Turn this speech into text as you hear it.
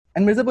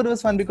And Mirzapur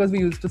was fun because we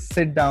used to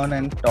sit down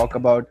and talk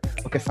about,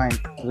 okay, fine,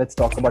 let's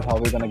talk about how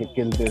we're gonna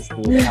kill this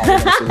dude, how we're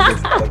gonna kill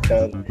this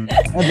character.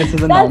 And this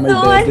is a That's normal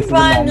so day. much This is a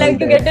fun, normal like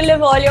to day. get to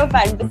live all your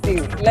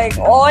fantasies, like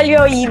all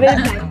your evil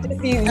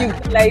fantasies. You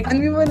like, And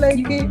we were like,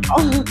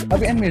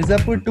 okay, and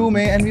Mirzapur too,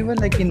 mein, and we were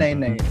like,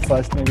 nahi,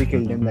 first we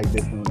killed him like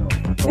this, no.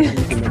 First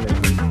we killed him like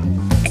this.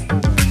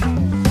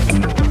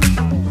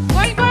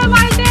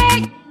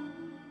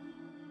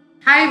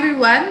 Hi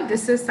everyone,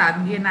 this is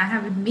Sadhvi and I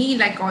have with me,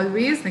 like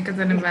always,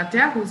 Nikita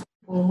Navatia, who's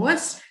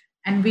co-host,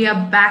 and we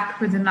are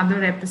back with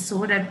another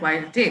episode at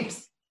Wild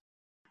Tapes.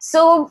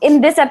 So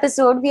in this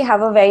episode, we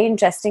have a very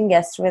interesting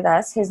guest with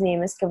us. His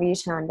name is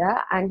Kavish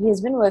Handa, and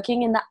he's been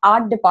working in the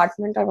art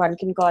department, or one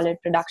can call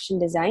it production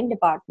design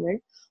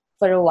department,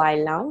 for a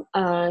while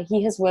now.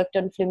 He has worked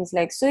on films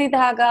like Sui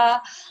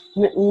Dhaga,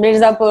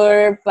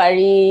 Mirzapur,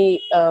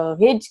 Pari,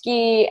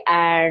 Hijki,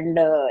 and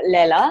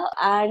Leela.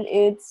 And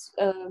it's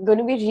going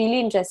to be really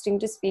interesting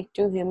to speak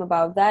to him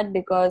about that,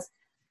 because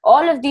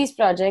all of these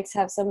projects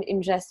have some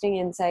interesting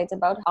insights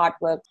about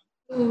artwork.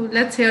 So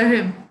let's hear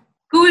him.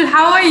 Cool,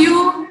 how are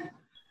you?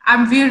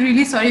 We're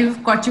really sorry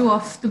we've caught you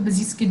off the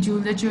busy schedule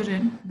that you're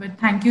in, but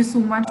thank you so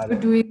much for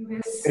doing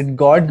this. It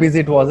got busy,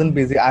 it wasn't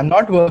busy. I'm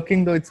not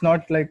working though, it's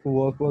not like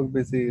work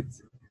busy,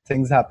 it's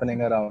things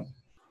happening around.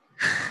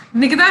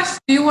 Nikita,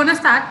 do you want to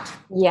start?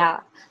 Yeah.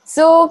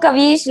 So,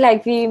 Kavish,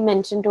 like we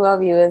mentioned to our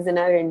viewers in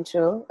our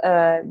intro,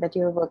 that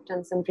you have worked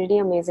on some pretty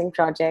amazing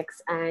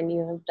projects and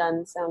you have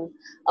done some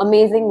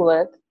amazing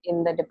work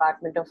in the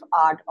Department of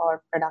Art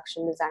or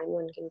Production Design,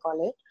 one can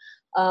call it.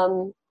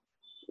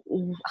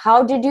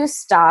 How did you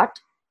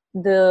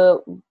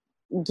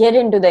get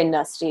into the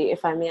industry,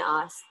 if I may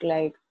ask?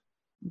 Like,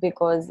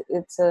 because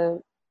it's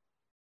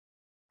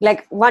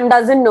like one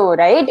doesn't know,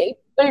 right?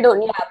 People don't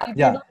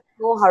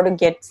know how to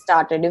get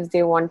started if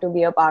they want to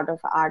be a part of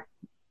art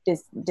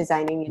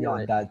designing and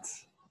all.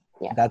 That's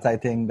I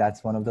think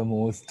that's one of the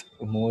most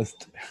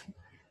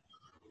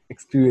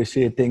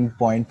excruciating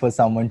point for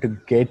someone to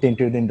get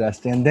into the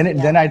industry, and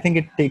then I think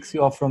it takes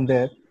you off from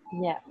there.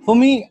 Yeah. For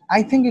me,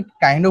 I think it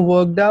kind of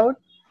worked out.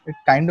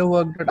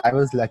 I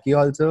was lucky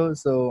also,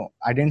 so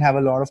I didn't have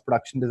a lot of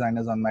production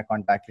designers on my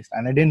contact list,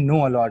 and I didn't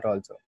know a lot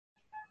also,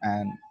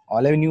 and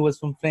all I knew was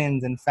from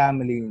friends and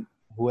family,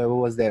 whoever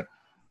was there.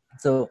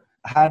 So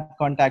I had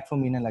contact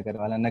from Meenal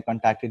Agarwal, and I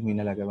contacted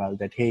Meenal Agarwal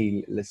that,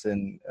 hey,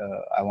 listen,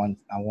 I want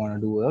to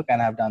do work,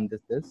 and I've done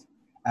this,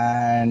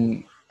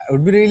 and I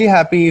would be really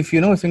happy if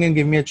you can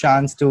give me a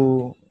chance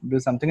to do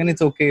something, and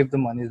it's okay if the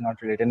money is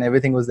not related, and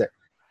everything was there.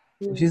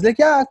 So she's like,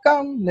 yeah,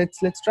 come, let's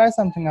try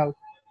something out.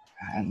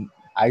 And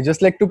I just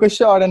took a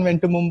shot and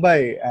went to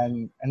Mumbai,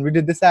 and we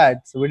did this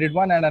ad. So we did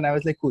one ad, and I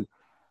was like, cool,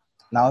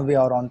 now we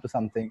are on to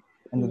something.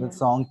 And then the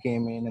song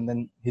came in, and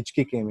then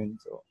Hijki came in.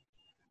 So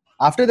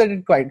after that,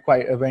 it quite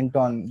went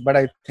on. But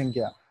I think,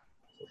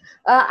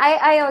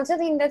 I also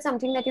think that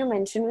something that you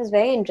mentioned was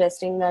very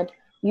interesting, that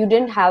you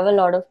didn't have a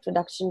lot of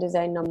production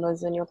design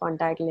numbers on your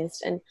contact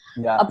list, and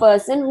a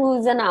person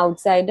who's an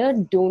outsider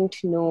don't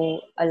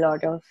know a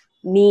lot of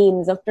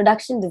names of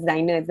production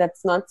designers.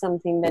 That's not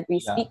something that we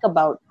speak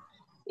about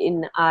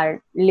in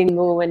our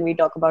lingo when we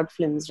talk about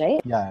films,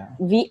 right?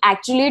 We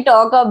actually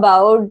talk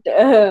about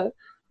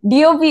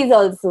DOPs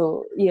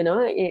also,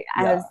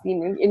 as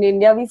in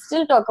India we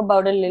still talk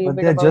about a little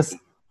bit they're about just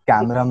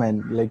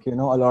cameramen, a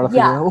lot of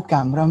people,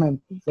 cameramen,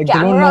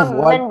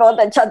 cameramen bahut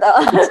acha tha.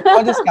 It's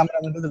not just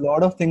cameramen, there's a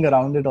lot of thing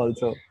around it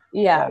also.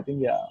 I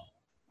think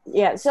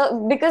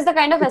so because the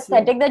kind of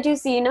aesthetic that you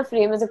see in a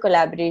frame is a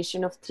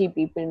collaboration of three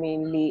people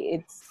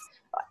mainly,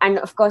 and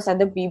of course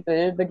other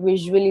people, but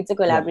visually it's a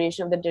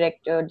collaboration of the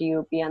director,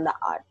 DOP, and the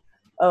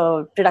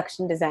art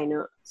production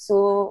designer.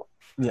 So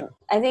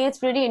I think it's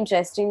pretty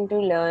interesting to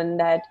learn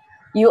that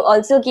you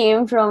also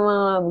came from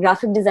a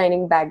graphic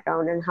designing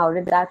background, and how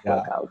did that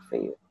work out for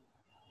you?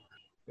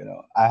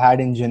 I had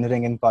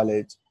engineering in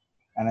college,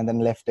 and then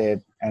left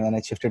it, and then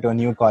I shifted to a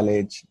new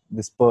college,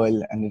 this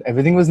Pearl, and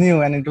everything was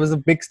new, and it was a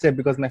big step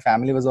because my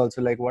family was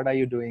also like, what are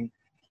you doing?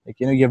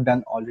 You've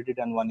already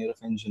done 1 year of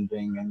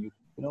engineering, and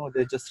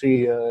there's just 3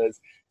 years.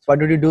 So why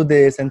don't you do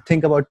this and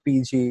think about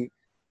PG?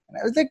 And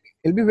I was like,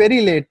 it'll be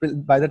very late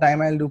by the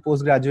time I'll do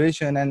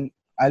post-graduation, and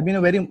I'll be in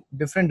a very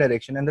different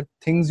direction. And the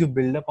things you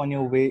build up on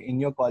your way in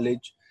your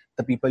college,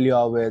 the people you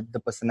are with, the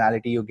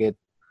personality you get,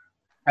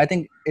 I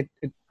think it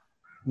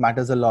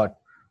matters a lot.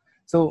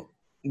 So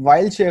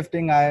while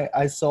shifting,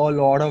 I saw a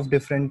lot of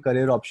different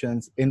career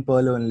options in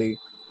Pearl only.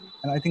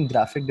 And I think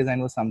graphic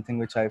design was something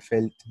which I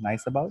felt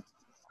nice about.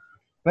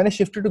 When I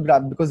shifted to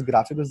because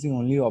graphic was the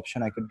only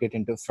option I could get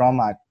into from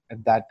art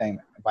at that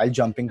time while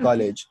jumping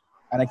college,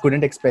 and I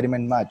couldn't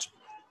experiment much.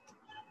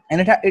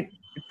 And it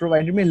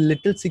provided me a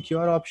little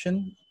secure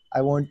option.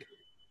 I'll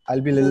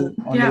be a little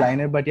on the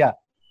liner, but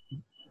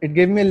it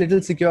gave me a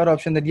little secure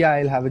option that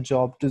I'll have a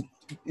job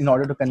in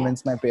order to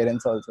convince my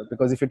parents also.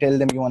 Because if you tell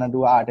them you want to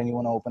do art and you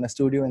want to open a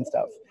studio and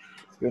stuff,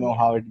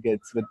 how it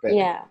gets with parents.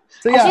 Yeah.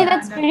 So Actually, yeah,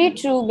 that's pretty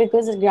true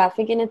because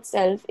graphic in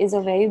itself is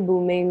a very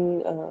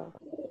booming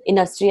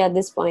industry at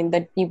this point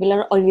that people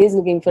are always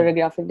looking for a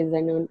graphic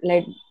designer.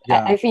 Like,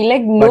 yeah. I feel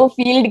like But no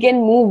field can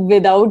move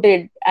without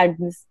it at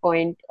this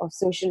point of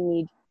social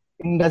media.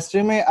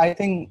 I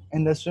think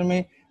industry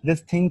mein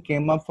this thing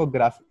came up for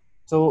graphic.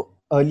 So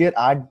earlier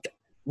art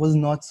was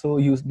not so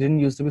didn't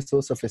used to be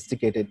so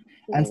sophisticated,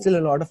 and still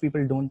a lot of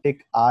people don't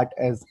take art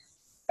as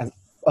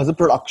as a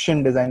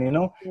production design.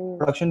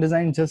 Production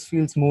design just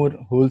feels more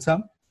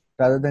wholesome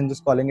rather than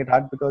just calling it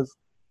art, because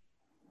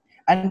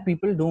and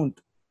people don't.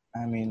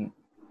 I mean,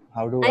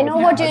 I know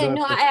what how do you I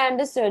know. put? I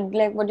understood.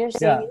 Like what you're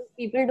saying Yeah, is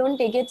people don't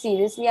take it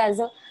seriously as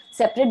a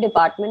separate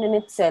department in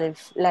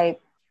itself.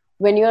 Like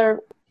when you're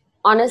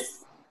on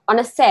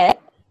a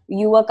set,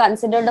 you are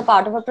considered a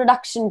part of a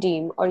production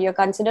team, or you're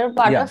considered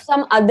part yeah, of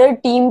some other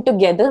team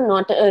together,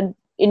 not a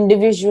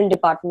individual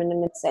department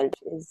in itself.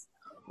 Is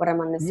what I'm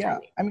yeah.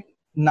 understanding. I mean,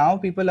 now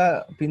people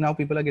are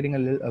getting a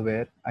little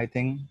aware. I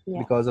think Yeah.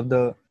 because of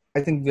the. I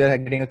think we are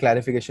getting a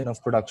clarification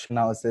of production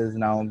houses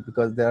now,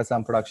 because there are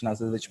some production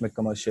houses which make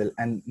commercial,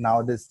 and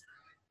now this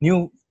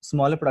new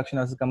smaller production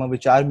houses come up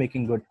which are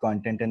making good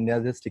content, and they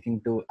are just sticking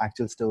to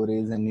actual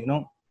stories, and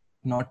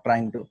not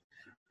trying to.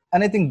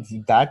 And I think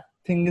that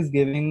thing is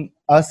giving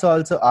us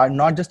also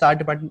not just art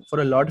department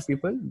for a lot of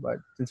people, but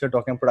since we're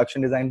talking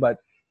production design, but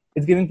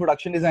it's giving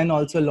production design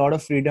also a lot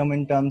of freedom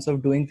in terms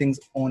of doing things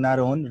on our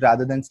own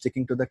rather than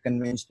sticking to the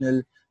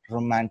conventional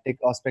romantic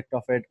aspect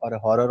of it or a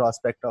horror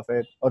aspect of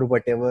it or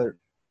whatever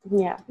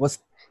Yeah. was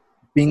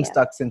being Yeah.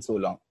 stuck since so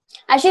long.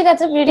 Actually,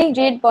 that's a pretty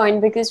great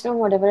point because from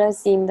whatever I've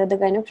seen, that the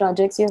kind of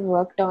projects you've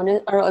worked on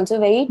are also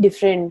very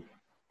different,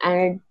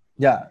 and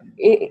Yeah,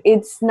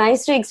 it's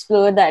nice to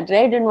explore that,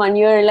 right? In one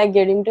you're like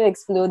getting to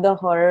explore the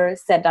horror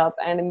setup,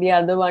 and in the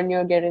other one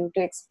you're getting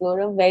to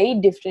explore a very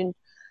different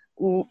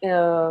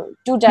two-tier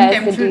city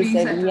Contemporary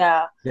set. setup.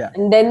 Yeah. yeah,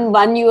 And then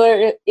one you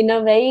are in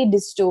a very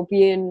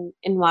dystopian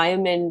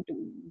environment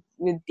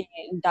with the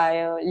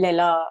entire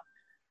Lela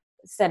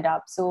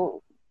setup.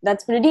 So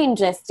that's pretty that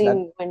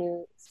interesting when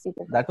you speak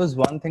about that was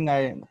one thing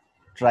I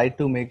tried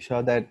to make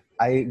sure that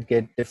I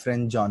get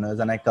different genres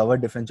and I cover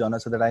different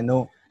genres so that I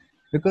know,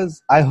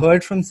 because I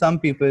heard from some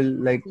people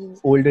like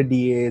older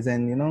DAs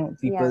and Yeah.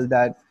 people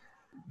that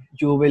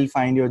you will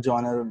find your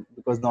genre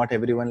because not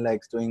everyone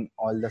likes doing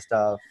all the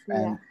stuff.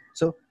 Yeah. And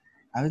so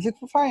I was like,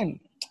 fine,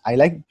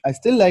 I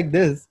still like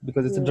this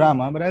because it's a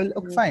drama, but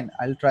okay, fine,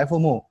 I'll try for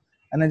more.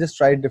 And I just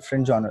tried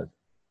different genres.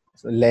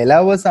 So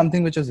Leila was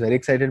something which was very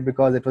excited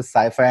because it was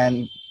sci-fi,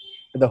 and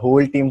the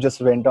whole team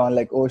just went on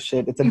like, oh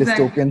shit, it's a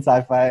Exactly. dystopian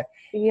sci-fi,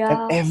 and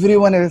Yeah.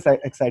 everyone is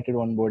excited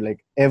on board, like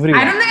I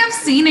everyone. don't think I've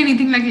seen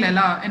anything like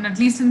Lela, and at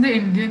least in the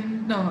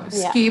Indian Yeah.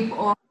 scape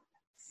of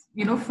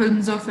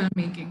films or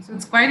filmmaking. So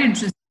it's quite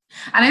interesting.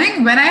 And I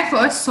think when I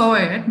first saw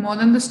it, more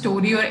than the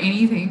story or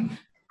anything,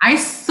 I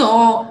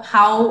saw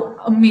how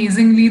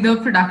amazingly the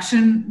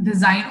production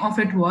design of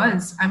it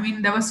was. I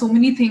mean, there were so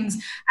many things,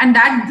 and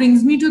that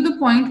brings me to the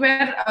point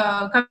where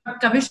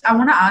Kavish, I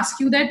want to ask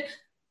you that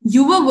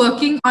you were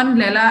working on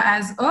Lela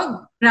as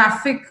a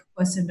graphic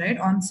person, right?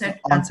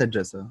 On-set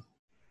dresser.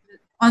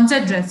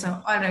 On-set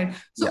dresser. All right.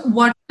 So Yeah.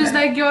 what is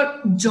like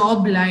your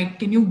job like?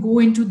 Can you go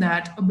into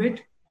that a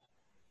bit?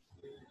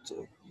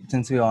 So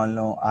since we all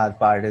know our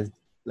part is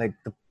like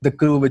the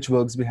crew which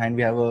works behind,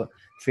 we have a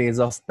phase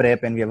of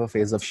prep and we have a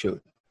phase of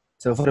shoot.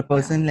 So for a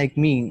person like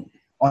me,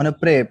 on a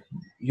prep,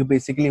 you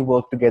basically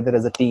work together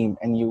as a team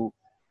and you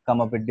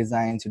come up with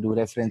designs, you do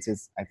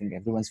references. I think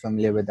everyone's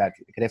familiar with that,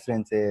 like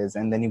references,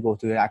 and then you go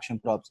through your action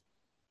props.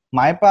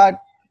 My part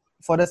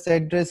for a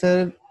set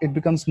dresser, it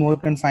becomes more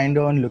confined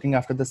on looking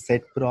after the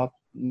set prop.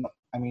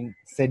 I mean,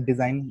 set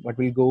design, what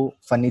will go,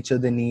 furniture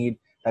they need,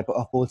 type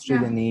of upholstery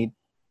they need.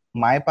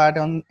 My part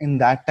on in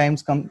that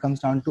times comes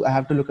down to I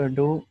have to look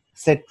into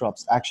set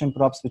props, action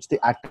props, which the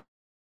actor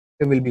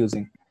will be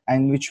using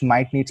and which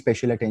might need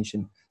special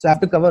attention. So I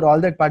have to cover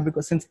all that part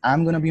because since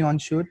I'm going to be on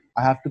shoot,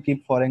 I have to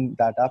keep following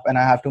that up and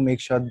I have to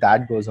make sure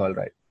that goes all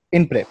right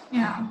in prep.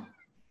 Yeah.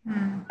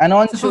 And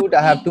on So for shoot,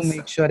 I have me, to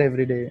make sure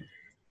every day.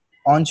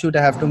 On shoot,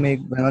 I have to make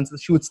when once the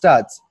shoot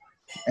starts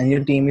and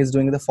your team is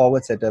doing the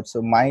forward setup.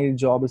 So my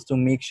job is to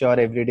make sure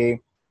every day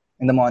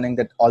in the morning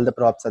that all the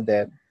props are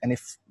there. And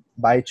if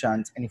by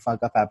chance any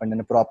fuck up happened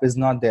and a prop is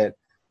not there,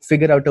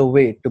 figure out a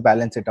way to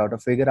balance it out, or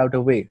figure out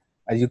a way,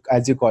 as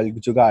you call it,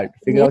 jugaad,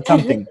 figure out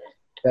something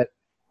that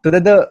so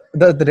that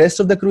the rest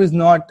of the crew is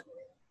not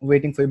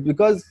waiting for you.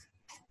 Because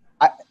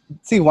I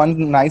see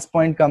one nice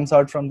point comes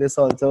out from this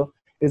also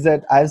is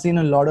that I've seen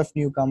a lot of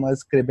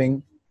newcomers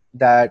cribbing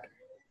that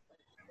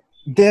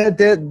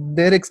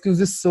their excuse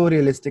is so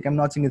realistic. I'm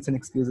not saying it's an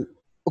excuse.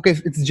 Okay,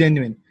 it's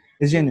genuine.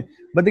 It's genuine.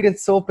 But they get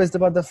so pissed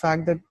about the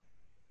fact that,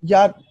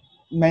 यार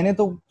मैंने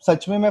तो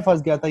सच में मैं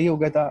फंस गया था, ये हो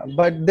गया था.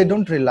 But they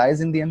don't realize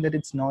in the end that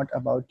it's not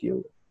about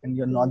you and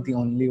you're not the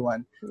only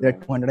one. There are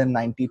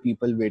 290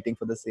 people waiting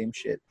for the same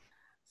shit.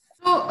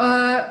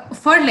 So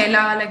for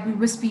Lela, like we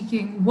were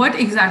speaking, what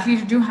exactly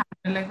did you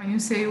handle? Like when you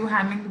say you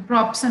handling the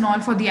props and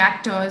all for the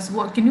actors,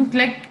 what can you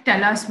like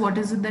tell us? What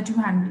is it that you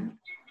handle?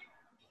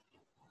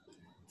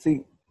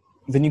 See,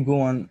 when you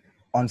go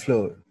on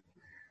floor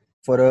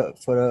for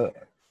a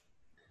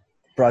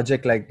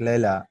project like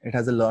Leila, it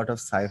has a lot of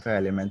sci-fi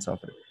elements of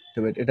it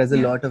to it. It has a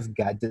Yeah. lot of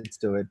gadgets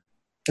to it.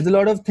 There's a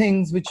lot of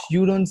things which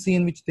you don't see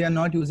and which they are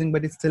not using,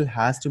 but it still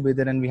has to be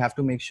there, and we have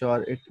to make sure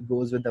it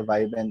goes with the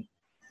vibe and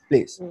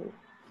place.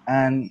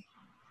 And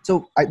so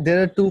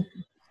there are two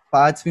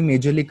parts we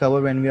majorly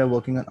cover when we are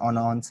working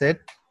on set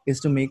is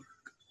to make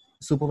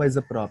supervise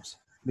the props,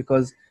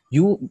 because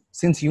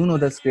since you know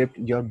the script,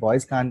 your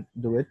boys can't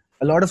do it.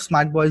 A lot of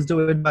smart boys do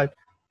it, but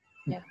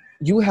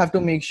you have to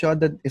make sure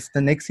that if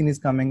the next scene is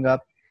coming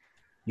up,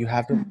 you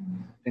have to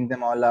bring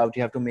them all out.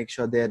 You have to make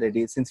sure they're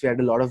ready. Since we had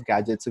a lot of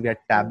gadgets, so we had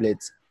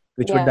tablets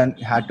which were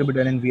had to be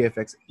done in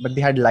VFX, but they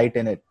had light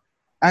in it.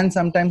 And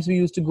sometimes we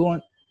used to go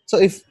on. So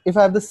if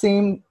I have the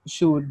same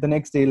shoot the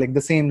next day, like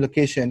the same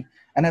location,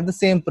 and I have the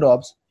same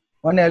props,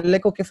 one day I'll be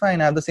like, okay,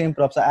 fine, I have the same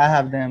props. I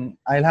have them.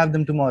 I'll have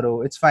them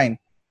tomorrow. It's fine.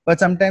 But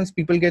sometimes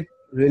people get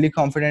really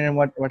confident, and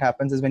what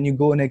happens is when you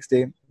go next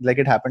day, like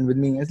it happened with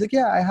me, it's like,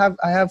 yeah,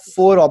 I have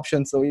 4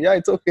 options, so yeah,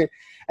 it's okay.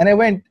 And I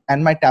went,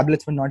 and my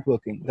tablets were not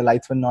working, the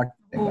lights were not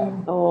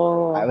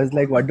I was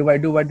like, what do I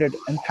do?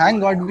 And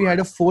thank God we had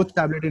a 4th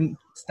tablet in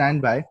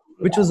standby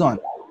which was on,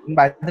 and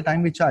by the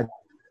time we charged.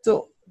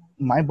 So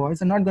my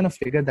boys are not going to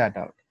figure that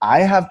out.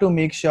 I have to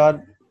make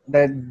sure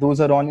that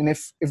those are on, and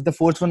if the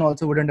 4th one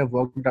also wouldn't have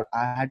worked out,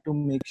 I had to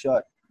make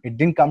sure it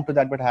didn't come to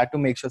that, but I had to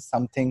make sure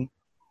something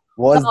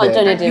was there.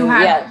 Alternative,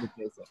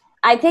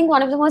 I think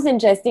one of the most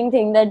interesting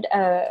thing that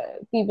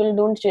people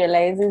don't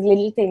realize is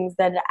little things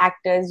that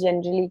actors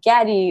generally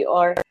carry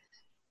or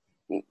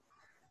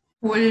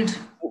hold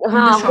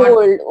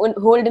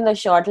in the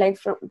shot. Like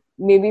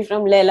maybe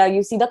from Leila,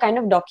 you see the kind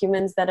of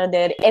documents that are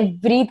there,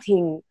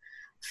 everything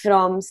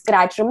from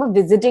scratch, from a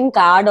visiting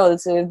card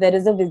also, if there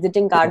is a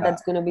visiting card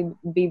that's going to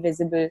be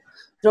visible,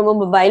 from a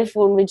mobile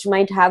phone which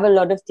might have a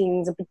lot of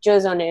things,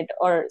 pictures on it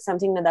or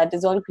something like that,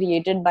 is all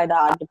created by the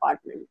art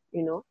department,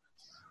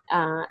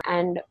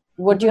 and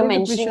what you're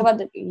mentioning about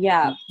the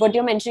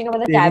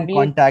tablet,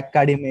 contact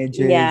card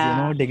images,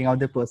 taking out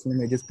their personal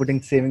images,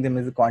 saving them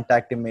as a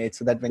contact image,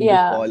 so that when you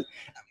call,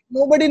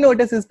 nobody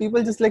notices.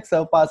 People just like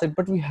surpass it,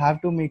 but we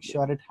have to make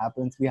sure it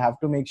happens. We have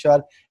to make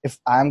sure if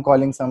I'm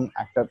calling some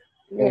actor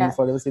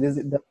for the series,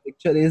 the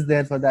picture is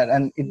there for that,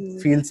 and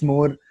it feels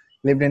more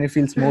lived and it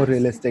feels more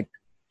realistic.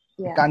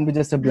 It can't be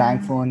just a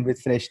blank phone with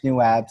fresh new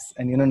apps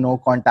and no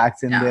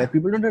contacts in there.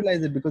 People don't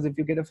realize it, because if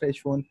you get a fresh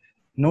phone,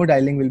 no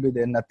dialing will be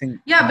there, nothing.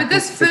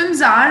 Because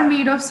films are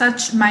made of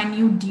such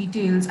minute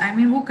details. I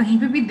mean, wo kahin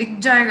pe bhi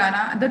dikh jayega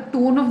na, the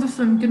tone of the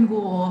film can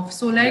go off.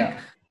 So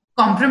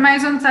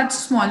compromise on such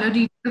smaller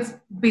details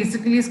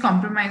basically is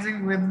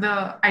compromising with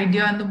the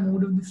idea and the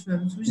mood of the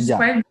films, which is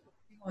quite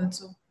interesting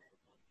also.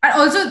 And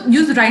also,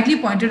 you rightly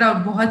pointed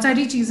out, बहुत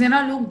सारी चीजें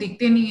ना लोग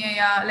देखते नहीं है,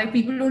 या like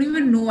people don't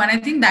even know, and I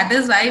think that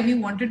is why we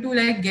wanted to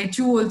like get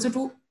you also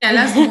to tell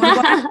us more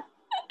about it.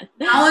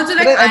 Now also,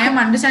 like I am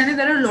understanding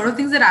there are a lot of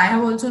things that I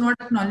have also not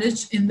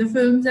acknowledged in the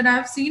films that I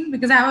have seen,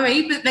 because I have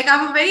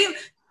a very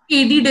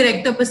AD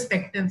director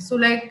perspective. So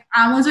like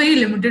I'm also very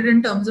limited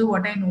in terms of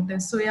what I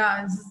notice. So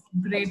yeah, it's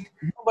great.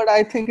 But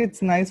I think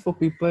it's nice for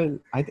people.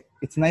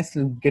 It's nice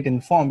to get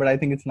informed, but I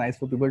think it's nice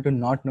for people to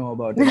not know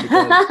about it.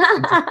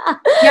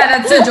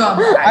 That's a job.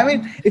 I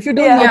mean, if you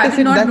don't notice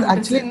it, that's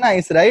actually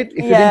nice, right?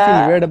 If you didn't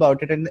feel weird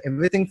about it and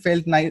everything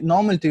felt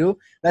normal to you,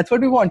 that's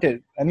what we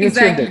wanted, and you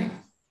achieved it.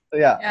 So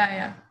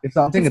if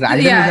something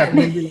random is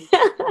happening,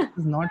 it's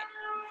not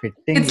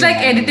fitting. It's like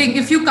editing.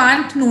 If you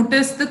can't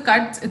notice the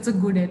cuts, it's a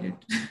good edit.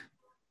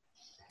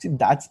 See,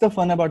 that's the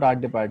fun about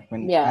art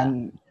department.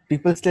 And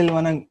people still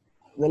wanna.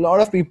 A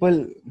lot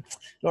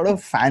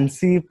of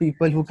fancy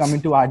people who come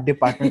into art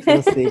department for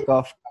the sake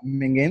of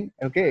coming in.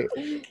 Okay,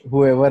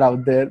 whoever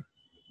out there,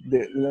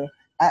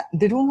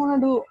 they don't want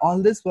to do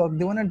all this work.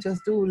 They want to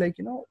just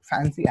do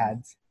fancy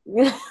ads.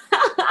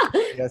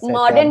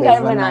 Modern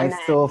there's one nice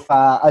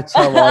sofa,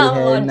 acha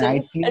wall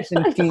hai, nice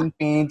and clean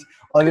paint,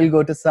 or we'll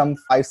go to some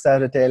 5-star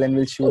hotel and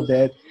we'll shoot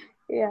there.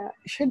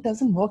 Shit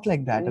doesn't work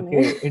like that.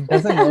 Okay, it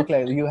doesn't work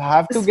like that. You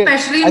have to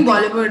especially in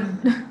Bollywood.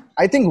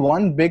 I think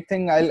one big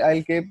thing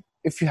I'll keep,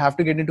 if you have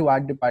to get into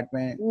art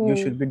department, you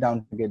should be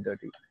down to get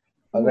dirty.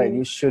 All right,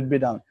 you should be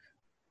down.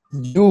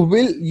 You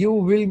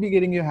will be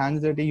getting your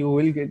hands dirty. You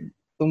will get.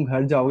 तुम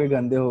घर जाओगे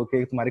गंदे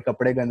होके, तुम्हारे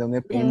कपड़े गंदे होंगे,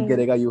 paint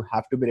गिरेगा. You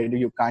have to be ready.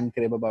 You can't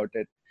crib about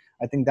it.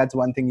 I think that's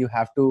one thing you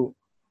have to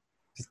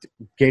just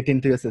get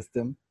into your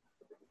system,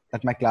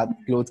 that my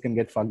clothes can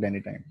get fucked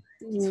anytime.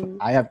 So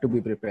I have to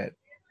be prepared.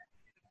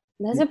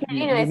 That's a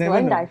pretty nice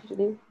one,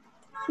 actually.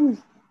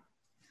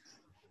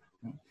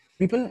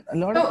 People, a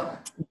lot of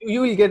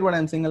you will get what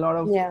I'm saying. A lot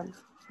of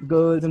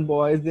girls and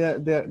boys, they're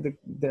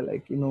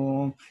like,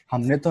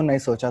 हमने तो नहीं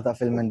सोचा था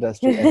film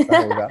industry ऐसा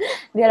होगा.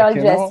 They're all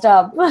dressed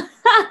up.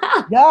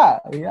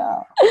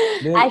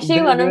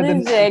 Actually, one of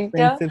these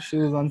expensive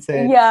shoes on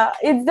set.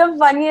 It's the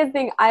funniest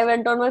thing. I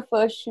went on my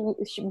first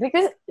shoot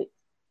because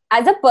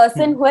as a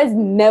person who has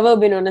never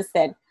been on a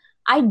set,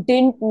 I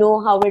didn't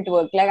know how it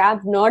worked. Like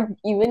I've not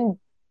even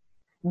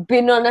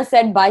been on a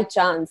set by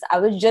chance. I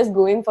was just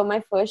going for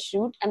my first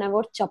shoot and I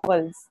wore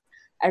chappals.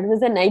 It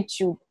was a night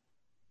shoot.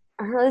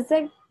 And I was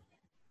like,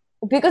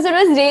 because it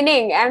was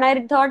raining and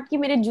I thought कि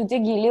मेरे जूते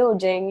गीले हो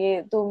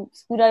जाएंगे तो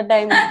पूरा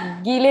time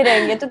गीले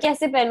रहेंगे तो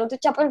कैसे पहनूं तो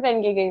चप्पल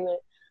पहन के गई मैं.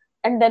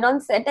 And then on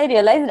set I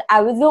realized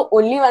I was the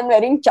only one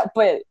wearing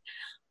chappal.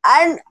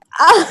 And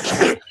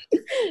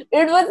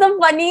it was the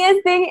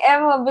funniest thing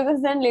ever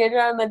because then later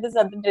I met this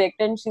other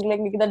director and she's like,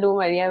 Nikita, don't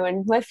worry, I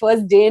went my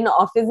first day in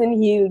office in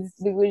heels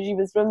because she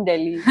was from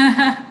Delhi.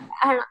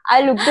 And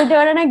I looked at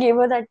her and I gave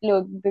her that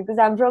look because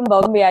I'm from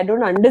Bombay. I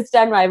don't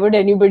understand why would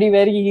anybody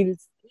wear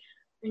heels.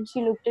 And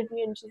she looked at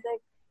me and she's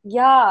like,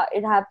 yeah,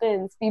 it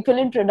happens. People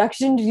in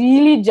production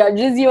really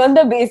judges you on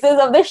the basis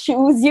of the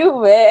shoes you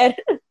wear.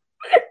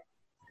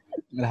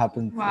 It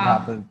happens. Wow. It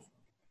happens.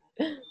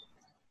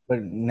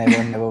 But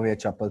never wear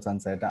chappals on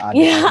set.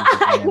 Yeah.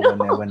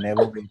 Never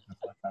wear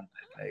chappals on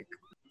set. Like,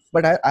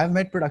 but I've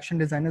met production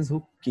designers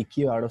who kick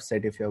you out of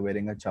set if you're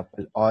wearing a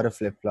chappal or a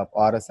flip flop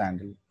or a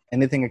sandal,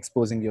 anything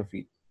exposing your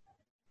feet,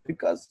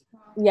 because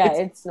Yeah,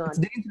 it's not. it's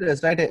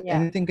dangerous, right? Yeah.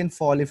 Anything can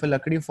fall. If a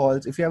lakdi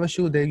falls, if you have a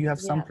shoe there, you have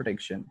some Yeah.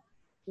 protection.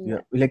 Yeah.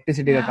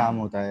 Electricity Yeah. ka kaam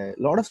hota hai.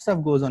 A lot of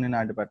stuff goes on in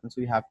our department,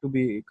 so you have to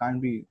be,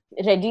 can't be.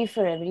 Ready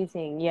for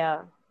everything.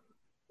 Yeah.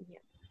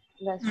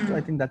 That's So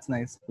I think that's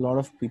nice. A lot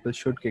of people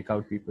should kick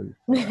out people.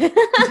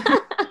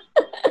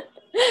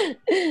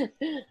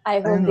 I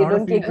hope And they a lot of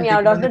don't kick people me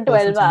out taking after on the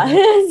 12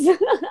 hours.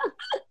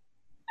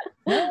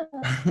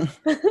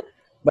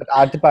 But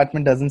our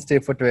department doesn't stay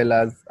for 12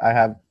 hours. I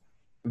have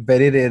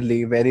very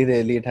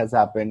rarely it has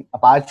happened.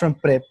 Apart from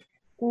prep,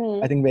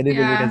 I think very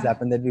rarely it has Yeah.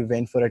 happened that we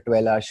went for a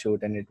 12-hour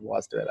shoot and it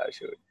was 12-hour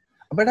shoot.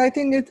 But I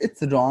think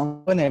it's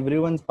wrong on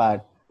everyone's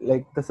part.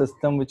 Like the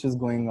system which is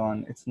going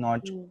on, it's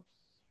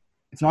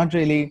not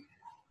really,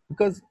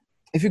 because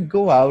if you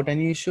go out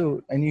and you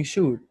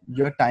shoot,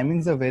 your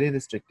timings are very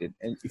restricted.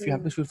 And if you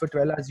have to shoot for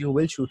 12 hours, you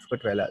will shoot for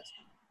 12 hours.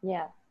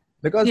 Yeah.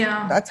 Because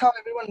Yeah. that's how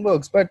everyone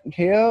works. But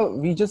here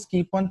we just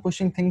keep on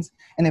pushing things,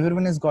 and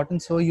everyone has gotten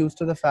so used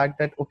to the fact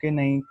that okay,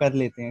 nahi, kar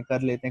lete hain.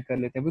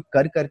 We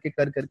kar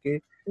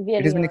karke,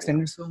 it has been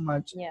extended so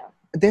much. Yeah.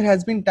 There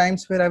has been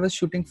times where I was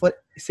shooting for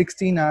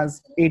 16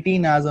 hours,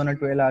 18 hours on a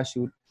 12-hour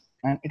shoot,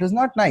 and it was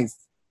not nice.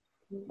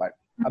 But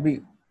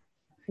abhi,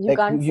 You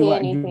can't say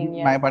anything.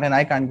 my Yeah. part, and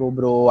I can't go,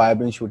 bro. I've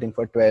been shooting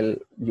for 12.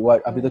 You are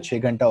abhi to 6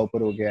 घंटा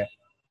ऊपर हो गया है.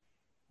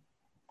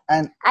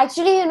 And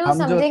Actually, you know हम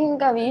जो- something,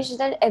 Kavish,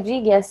 that every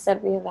guest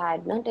that we have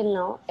had till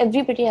now,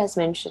 everybody has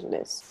mentioned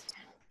this.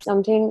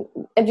 Something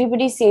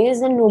everybody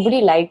says, and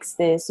nobody likes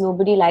this.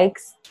 Nobody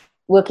likes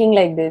working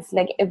like this.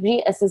 Like every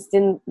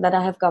assistant that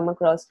I have come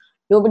across,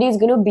 nobody is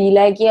going to be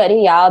like, "Yeah,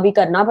 अरे यार अभी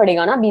करना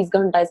पड़ेगा ना 20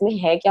 घंटा इसमें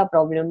है क्या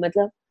problem?"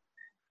 मतलब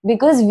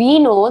because we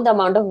know the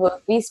amount of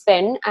work we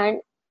spend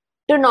and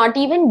to not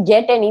even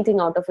get anything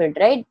out of it,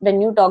 right?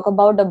 When you talk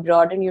about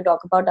abroad and you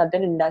talk about other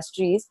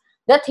industries,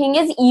 the thing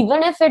is,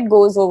 even if it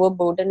goes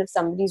overboard and if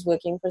somebody's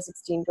working for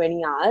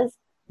 16-20 hours,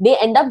 they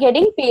end up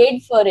getting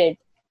paid for it.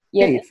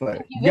 paid for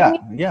it. Even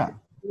Yeah.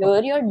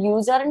 here, your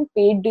dues aren't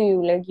paid to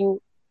you. Like you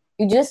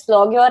just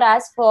slog your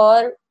ass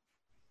for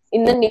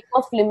in the name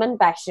of film and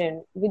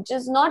passion, which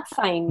is not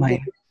fine.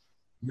 Mine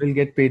will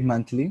get paid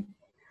monthly.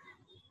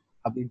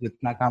 Abhi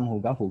jitna kaam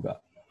hoga.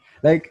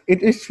 Like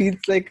it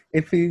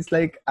feels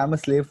like I'm a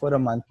slave for a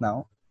month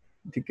now.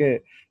 Okay.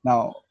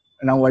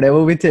 Now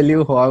whatever we tell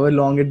you, however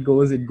long it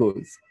goes. Hmm.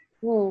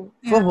 For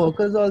Yeah.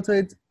 workers also,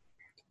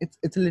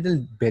 it's a little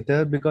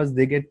better because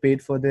they get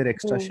paid for their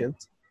extra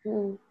shifts.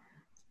 Hmm.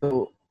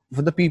 So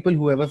for the people,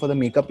 for the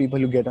makeup people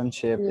who get on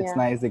shift, it's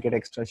Yeah. nice, they get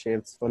extra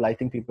shifts. For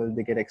lighting people,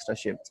 they get extra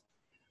shifts.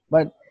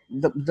 But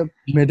the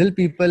middle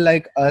people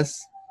like us,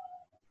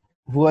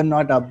 who are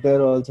not up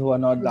there also, who are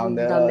not down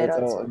there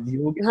also,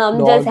 you get हम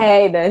dog, just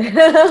है इधर.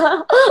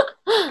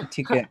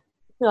 ठीक है,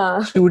 हाँ.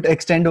 shoot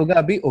extend होगा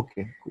अभी,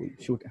 okay, cool,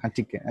 shoot, हाँ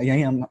ठीक है,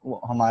 यही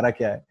हमारा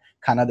क्या है,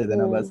 खाना दे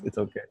देना बस, it's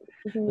okay.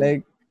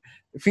 Like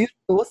it feels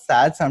so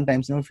sad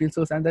sometimes, it feels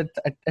so sad that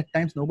at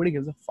times nobody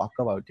gives a fuck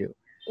about you.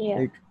 Yeah.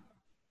 Like,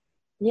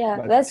 Yeah,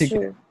 but that's ठीक है.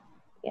 true.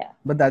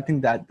 But I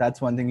think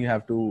that's one thing you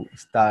have to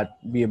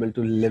be able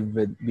to live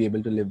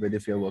with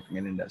if you're working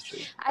in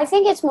industry. I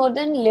think it's more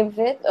than live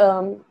with.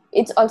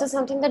 It's also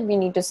something that we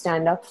need to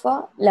stand up for.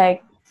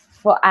 Like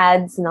for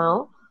ads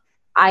now,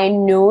 I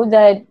know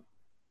that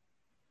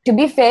to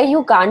be fair,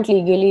 you can't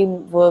legally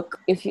work.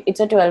 If it's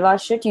a 12-hour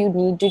shift, you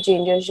need to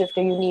change your shift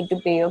or you need to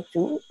pay your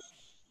crew.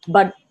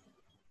 But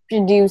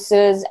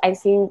producers, I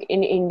think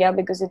in India,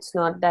 because it's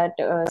not that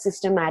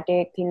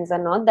systematic, things are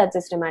not that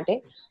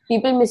systematic,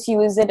 people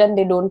misuse it and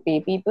they don't pay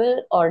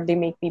people or they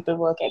make people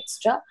work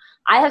extra.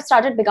 I have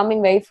started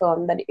becoming very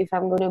firm that if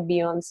I'm going to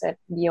be on set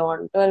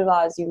beyond 12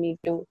 hours, you need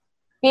to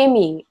pay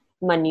me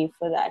money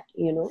for that,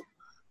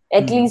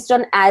 At least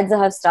on ads,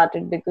 I have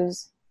started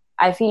because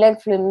I feel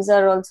like films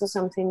are also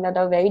something that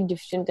are very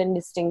different and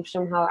distinct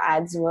from how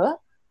ads were.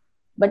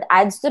 But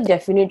ads, so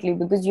definitely,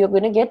 because you're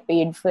going to get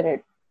paid for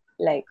it.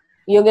 Like,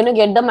 you're going to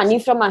get the money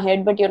from my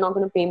head, but you're not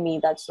going to pay me.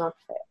 That's not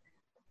fair.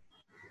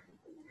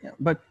 Yeah,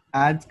 but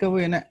ads ka wo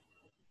hai na,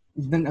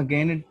 then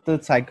again,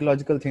 the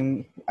psychological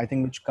thing I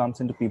think which comes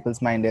into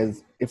people's mind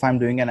is, if I'm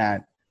doing an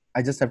ad,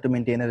 I just have to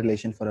maintain a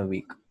relation for a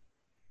week.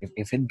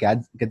 If it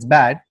gets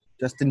bad,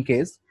 just in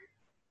case,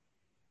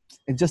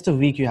 it's just a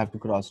week you have to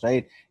cross,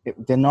 right? If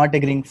they're not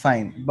agreeing,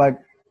 fine. But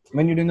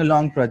when you're doing a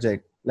long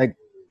project, like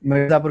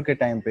Mirzapur ke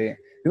time pe,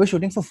 we were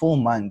shooting for 4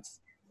 months.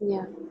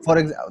 Yeah. For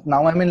example,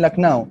 now I'm in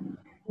Lucknow.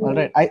 All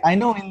right, I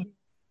know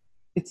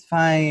it's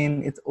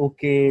fine, it's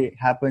okay,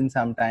 happens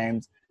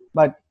sometimes,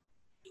 but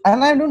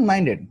and I don't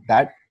mind it.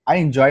 That I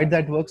enjoyed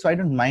that work, so I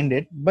don't mind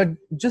it. But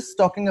just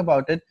talking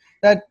about it,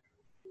 that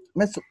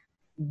मैं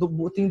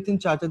दो तीन तीन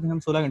चार चार दिन हम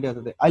 16 घंटे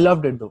आते थे. I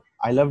loved it though.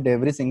 I loved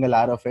every single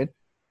hour of it.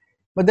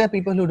 But there are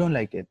people who don't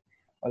like it.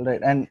 All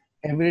right, and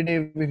every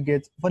day it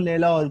gets for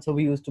Leila also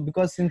we used to,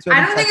 because since you're I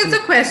in don't think such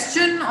it's a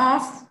question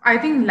of, I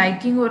think,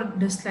 liking or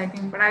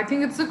disliking, but I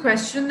think it's a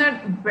question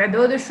that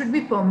whether they should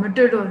be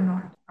permitted or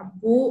not.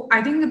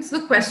 I think it's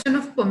the question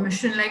of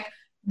permission. Like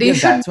they yeah,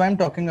 should. that's why I'm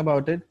talking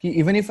about it.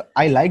 Even if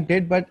I liked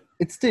it, but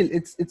it's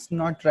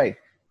not right.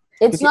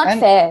 It's not and,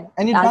 fair.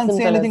 And you as can't say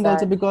simple as anything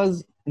also, that.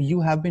 because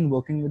you have been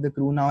working with the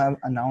crew now.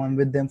 Now I'm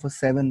with them for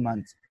 7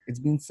 months. It's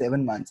been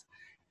 7 months,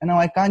 and now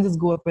I can't just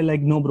go up and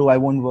like, no, bro, I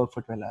won't work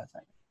for 12 hours.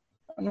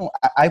 No,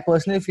 I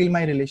personally feel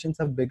my relations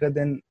are bigger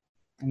than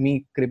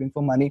me craving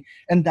for money,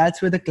 and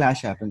that's where the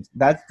clash happens.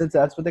 That's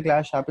where the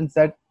clash happens.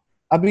 That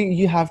Abhi,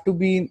 you have to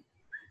be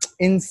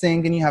in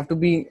sync, and you have to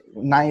be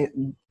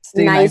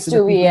stay nice with the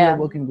to be, people yeah. you're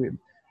working with,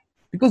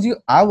 because you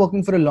are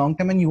working for a long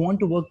time and you want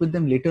to work with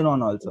them later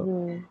on also.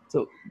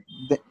 So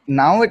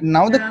now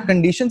the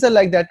conditions are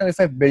like that. Now if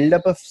I build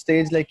up a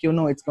stage, like,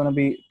 it's going to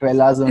be 12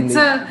 hours only.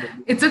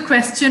 It's a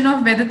question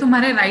of whether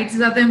तुम्हारे rights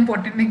ज़्यादा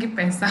important है कि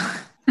पैसा.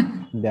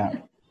 Yeah.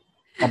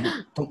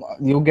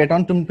 You get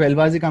on, तुम 12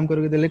 hours ही काम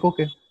करोगे, they're like,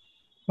 okay,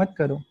 मत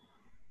करो.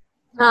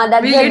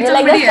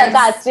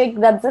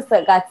 That's a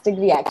sarcastic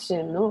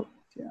reaction, no?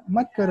 Yeah,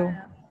 मत करो.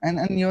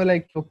 And you're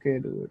like, okay,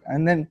 dude.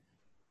 And the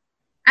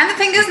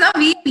thing is, now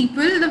we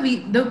people,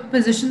 the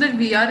position that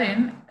we are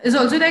in is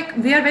also like,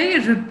 we are very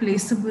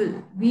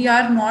replaceable. We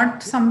are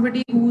not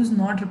somebody who's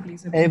not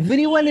replaceable.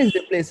 Everyone is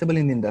replaceable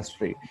in the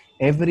industry.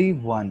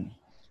 Everyone.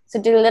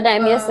 So till the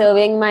time you're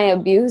serving my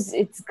abuse,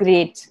 it's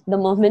great. The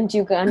moment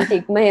you can't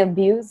take my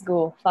abuse,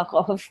 go fuck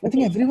off. I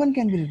think everyone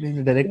can be replaced.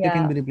 The director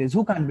can be replaced.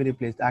 Who can't be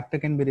replaced? Actor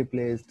can be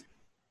replaced.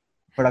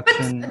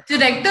 Production. But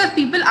directors,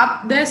 people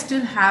up there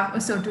still have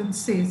a certain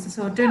say,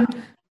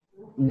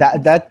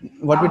 that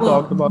what we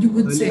talked about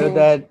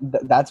earlier,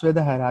 that's where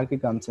the hierarchy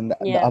comes in.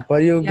 The upper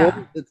you go,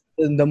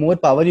 the more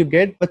power you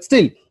get, but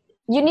still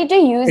you need to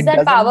use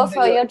that power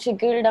for your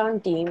trickle down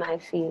team. I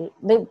feel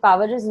the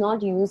power is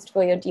not used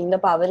for your team. The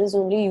power is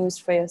only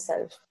used for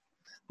yourself.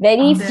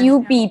 Very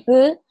few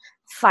people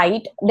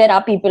fight. There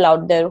are people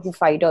out there who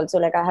fight also.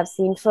 Like I have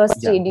seen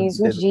first ladies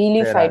who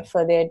really fight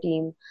for their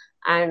team,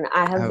 and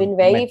I have been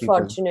very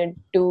fortunate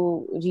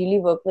to really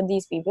work with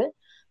these people.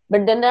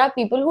 But then there are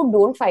people who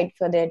don't fight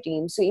for their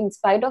team. So in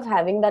spite of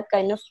having that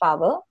kind of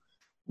power,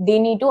 they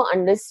need to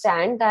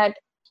understand that,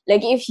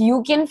 like, if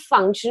you can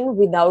function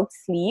without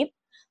sleep,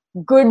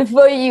 good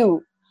for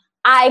you.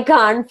 I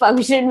can't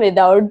function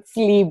without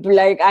sleep.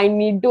 Like, I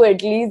need to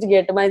at least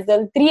get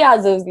myself 3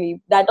 hours of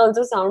sleep. That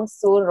also sounds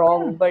so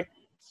wrong, but...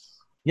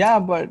 Yeah,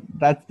 but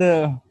that's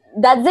the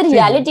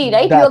reality,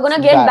 right? You're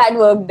gonna get bad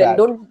work then.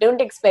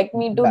 Don't expect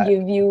me to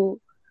give you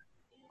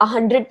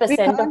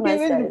 100% of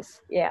myself.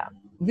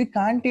 We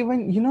can't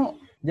even,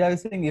 I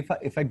was saying,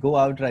 if I go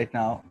out right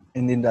now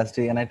in the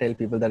industry and I tell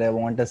people that I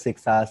want a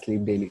 6 hours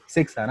sleep daily,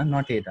 6 hours,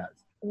 not 8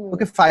 hours.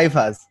 Okay, 5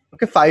 hours.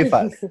 Okay, 5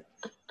 hours.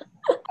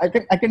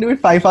 I can do it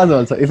 5 hours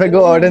also. If I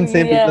go out and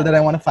say people that I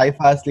want a 5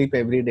 hours sleep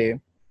every day,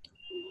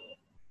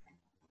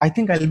 I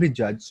think I'll be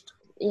judged.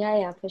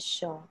 Yeah, for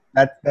sure.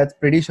 That's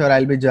pretty sure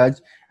I'll be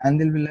judged, and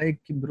they'll be like,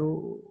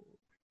 bro.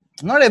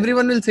 Not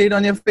everyone will say it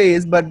on your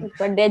face, but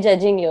they're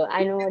judging you.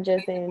 I know what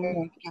you're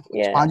saying.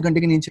 5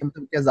 घंटे के नीचे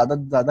मतलब क्या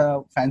ज़्यादा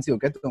fancy हो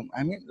क्या तुम?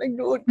 I mean, like,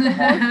 dude.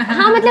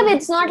 हाँ, मतलब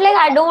it's not like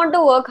I don't want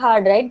to work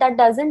hard, right? That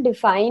doesn't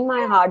define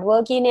my hard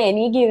work in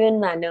any given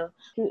manner.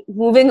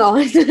 Moving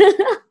on.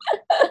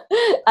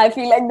 I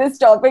feel like this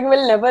topic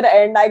will never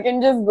end. I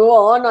can just go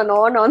on and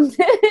on this.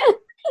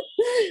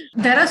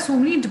 There are so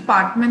many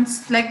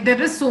departments, like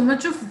there is so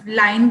much of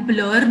line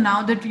blur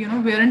now that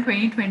we're in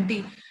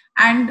 2020,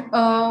 and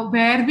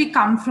where we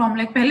come from,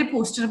 like पहले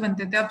poster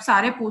बनते थे, अब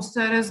सारे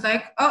poster is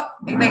like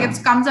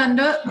it comes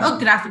under a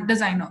graphic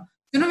designer.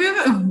 We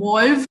have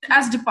evolved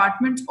as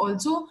departments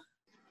also.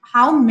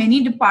 How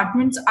many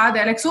departments are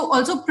there? Like, so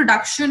also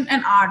production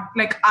and art,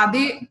 like, are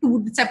they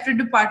two separate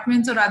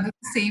departments or are they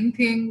the same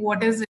thing?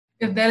 What is it?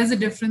 If there is a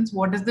difference,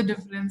 what is the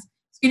difference?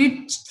 Can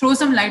you throw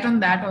some light on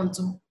that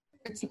also?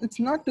 It's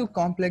not too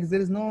complex.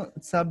 There is no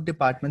sub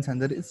departments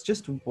under it. It's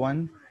just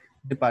one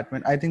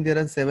department. I think there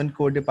are 7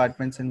 core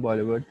departments in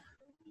Bollywood: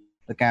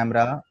 the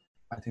camera,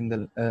 I think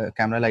the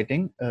camera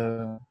lighting,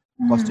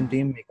 costume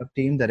team, makeup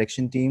team,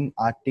 direction team,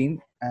 art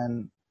team,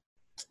 and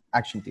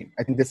action team.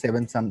 I think there's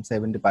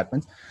 7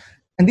 departments,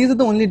 and these are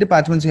the only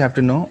departments you have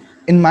to know.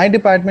 in my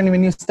department,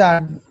 when you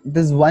start,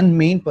 there's one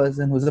main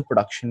person who's a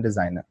production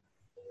designer.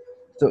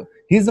 So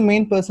he's the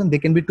main person. There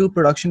can be two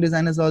production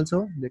designers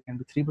also. There can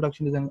be three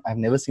production designers. I've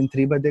never seen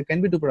three, but there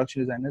can be two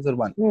production designers or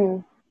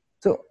one.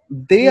 So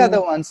they are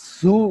the ones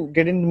who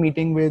get in the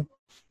meeting with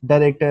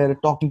director,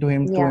 talking to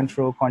him to and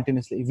fro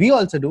continuously. We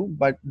also do,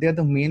 but they're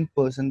the main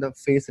person, the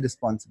face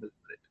responsible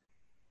for it.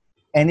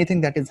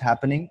 Anything that is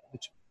happening,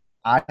 which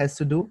art has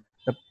to do,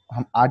 the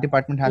art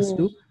department has to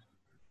do,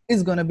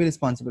 is going to be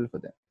responsible for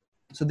them.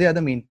 So they are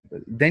the main people.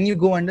 Then you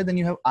go under, then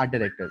you have art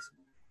directors.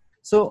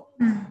 So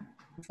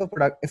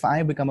if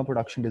I become a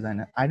production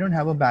designer, I don't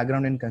have a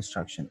background in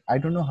construction. I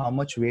don't know how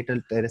much weight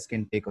a terrace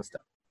can take or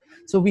stuff.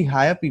 So we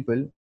hire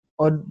people,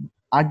 or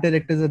art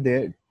directors are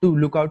there to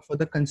look out for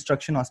the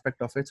construction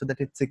aspect of it, so that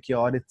it's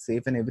secure, it's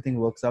safe, and everything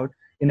works out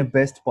in a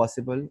best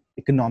possible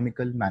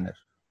economical manner.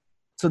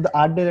 So the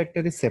art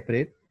director is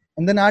separate,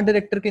 and then art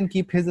director can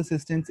keep his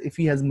assistants if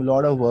he has a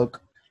lot of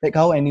work, like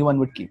how anyone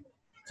would keep.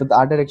 So the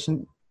art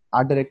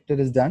director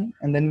is done,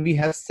 and then we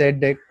have set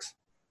decks.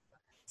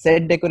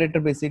 Set decorator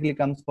basically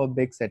comes for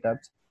big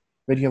setups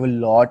where you have a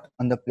lot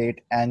on the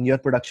plate, and your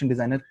production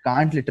designer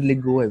can't literally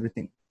go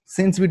everything.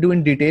 Since we do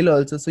in detail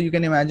also, so you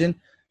can imagine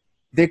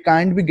they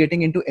can't be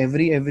getting into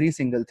every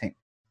single thing.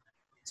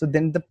 So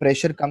then the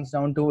pressure comes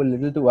down to a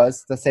little to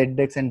us, the set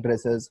decks and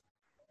dressers,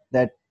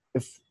 that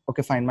if,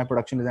 okay, fine, my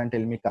production design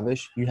tell me,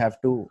 Kavish, you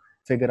have to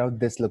figure out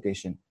this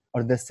location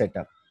or this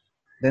setup.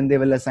 Then they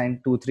will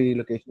assign 2-3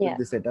 locations with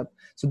this setup.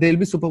 So they'll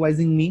be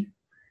supervising me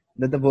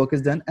that the work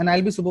is done, and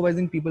I'll be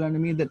supervising people under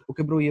me that,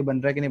 okay bro, ye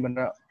ban raha hai ki nahi ban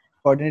raha,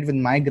 coordinate with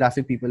my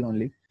graphic people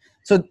only.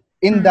 So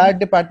in that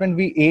department,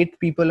 we 8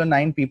 people or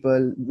 9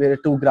 people. We're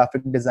 2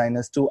 graphic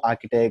designers, 2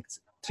 architects,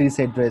 3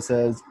 set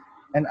dressers,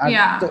 and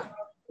so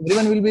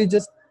everyone will be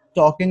just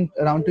talking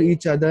around to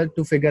each other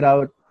to figure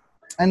out,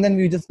 and then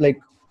we just like,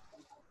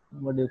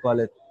 what do you call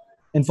it,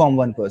 inform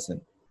one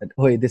person that,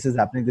 oh, this is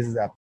happening, this is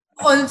happening.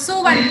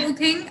 Also, one more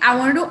thing I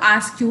wanted to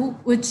ask you,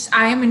 which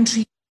I am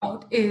intrigued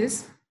about,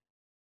 is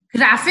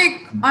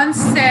graphics on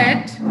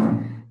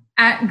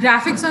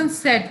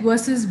set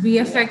versus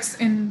VFX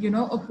in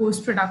a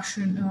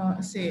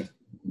post-production say.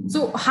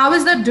 So how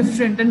is that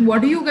different, and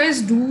what do you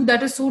guys do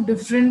that is so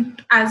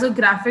different as a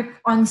graphic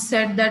on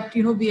set that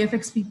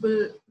VFX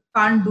people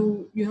can't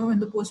do in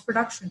the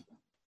post-production?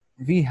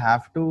 We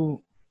have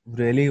to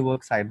really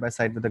work side by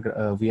side with the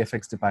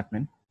VFX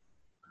department,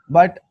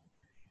 but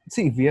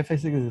see,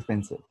 VFX is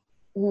expensive.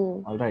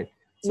 All right,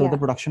 so the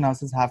production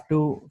houses have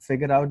to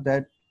figure out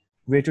that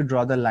where to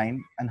draw the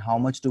line and how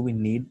much do we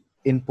need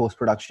in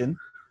post-production.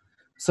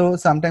 So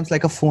sometimes,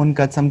 like a phone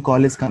cut, some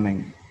call is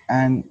coming,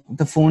 and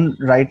the phone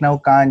right now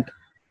can't,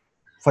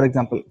 for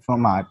example,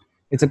 from art,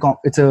 it's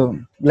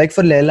a like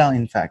for Leila,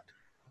 in fact,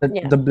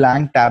 the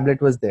blank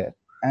tablet was there,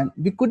 and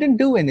we couldn't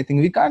do anything.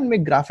 We can't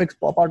make graphics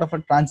pop out of a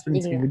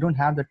transparent screen. We don't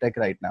have the tech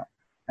right now,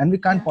 and we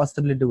can't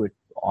possibly do it.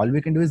 All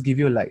we can do is give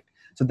you a light.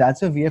 So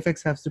that's where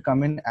VFX has to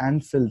come in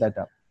and fill that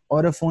up.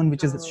 Or a phone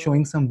which is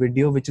showing some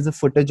video, which is a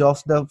footage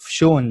of the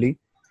show only,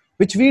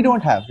 which we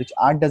don't have, which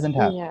art doesn't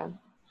have.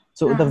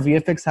 So the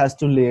VFX has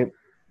to lay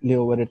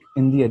over it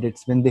in the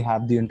edits when they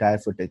have the entire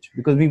footage,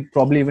 because we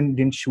probably even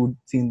didn't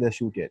seen the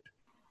shoot yet.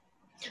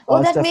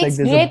 Oh, that makes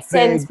great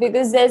sense,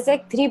 because there's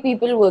like 3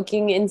 people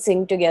working in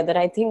sync together.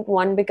 I think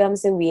one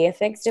becomes a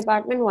VFX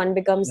department, one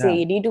becomes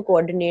a AD to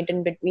coordinate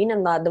in between,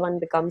 and the other one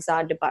becomes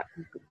art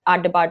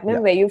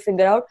department where you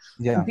figure out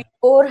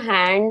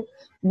beforehand,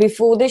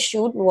 before the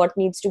shoot, what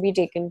needs to be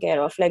taken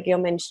care of. Like you're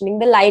mentioning,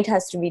 the light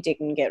has to be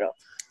taken care of,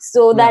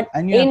 so that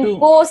in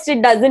post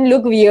it doesn't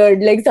look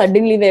weird, like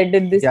suddenly where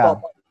did this pop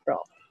up from.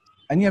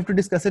 And you have to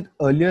discuss it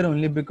earlier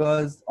only,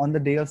 because on the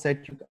day of set,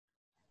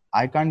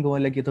 I can't go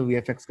like, ye to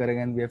VFX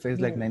karega, and VFX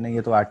like, nahi,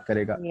 ye to art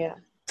karega.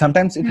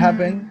 Sometimes it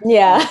happens.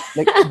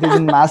 Like there's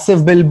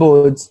massive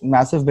billboards,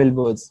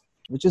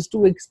 which is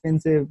too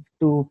expensive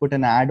to put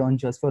an ad on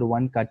just for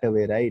one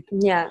cutaway, right?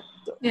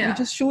 So you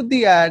just shoot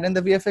the ad, and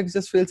the VFX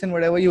just fills in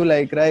whatever you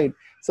like, right?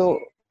 So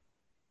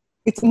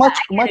it's much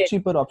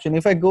cheaper option.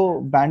 If I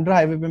go Bandra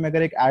Highway pe main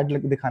agar ek ad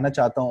dikhana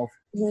chahta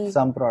hu,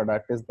 some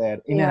product is there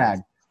in an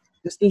ad,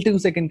 just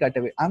 2-second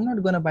cutaway, I'm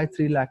not gonna buy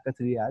 3 lakh ka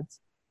 3 ads.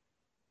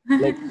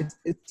 Like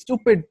it's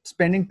stupid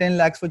spending 10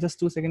 lakhs for just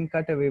 2-second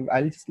cutaway.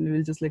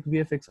 We'll just like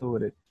VFX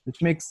over it,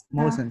 which makes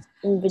more sense.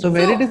 So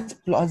where it is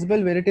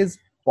plausible, where it is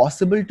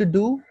possible to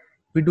do,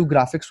 we do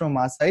graphics from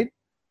our side.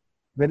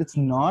 Where it's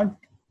not,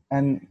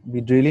 and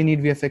we really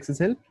need VFX's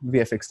help,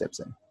 VFX steps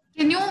in.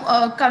 Can you,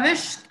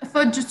 Kavish,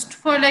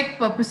 for like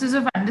purposes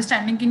of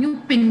understanding, can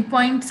you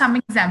pinpoint some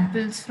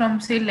examples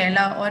from say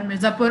Leila or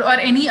Mirzapur or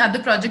any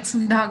other project,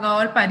 Sui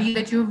Dhaga or Pari,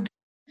 that you've done,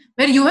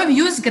 where you have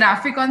used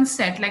graphic on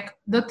set, like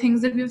the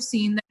things that we've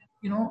seen that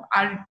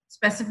are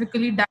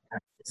specifically done on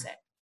the set?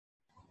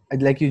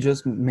 Like you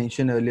just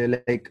mentioned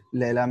earlier, like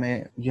Leila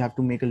mein, you have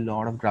to make a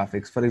lot of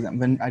graphics. For example,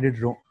 when I did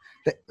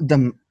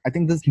I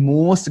think the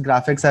most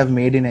graphics I've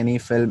made in any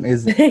film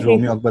is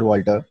Romeo Akbar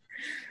Walter.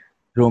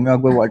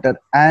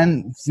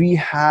 And we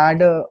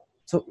had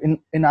so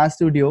in our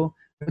studio,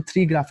 there were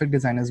 3 graphic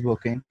designers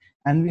working,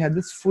 and we had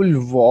this full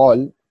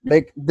wall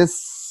like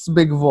this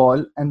big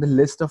wall and the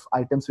list of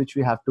items which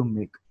we have to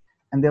make,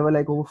 and there were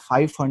like over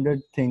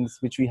 500 things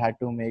which we had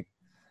to make,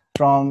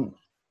 from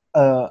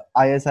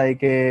ISI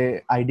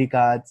के ID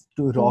cards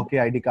to RAW के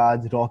ID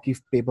cards, RAW की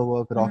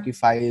paperwork, RAW की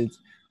files,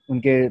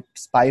 उनके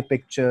spy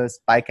pictures,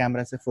 spy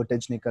camera से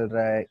footage निकल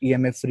रहा है,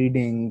 EMF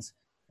readings,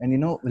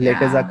 and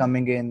letters are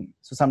coming in.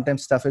 So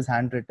sometimes stuff is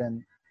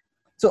handwritten.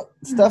 So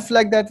stuff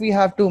like that we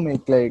have to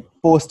make, like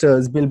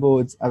posters,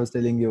 billboards. I was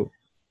telling you,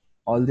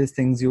 all these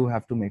things you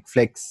have to make,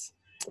 flex.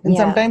 And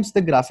sometimes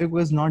the graphic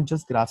was not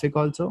just graphic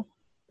also.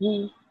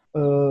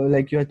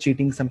 Like you are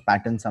cheating some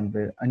pattern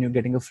somewhere and you're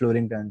getting a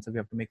flooring done, so we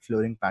have to make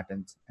flooring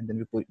patterns, and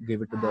then we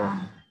give it to the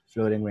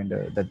flooring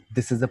vendor that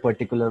this is a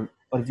particular,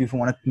 or if you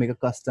want to make a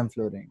custom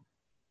flooring.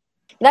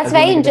 That's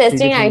very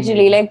interesting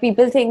actually. Like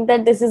people think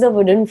that this is a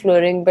wooden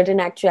flooring, but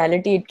in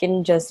actuality it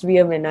can just be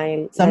a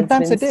vinyl.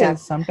 Sometimes it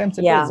is. Sometimes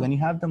it is. When you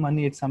have the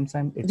money,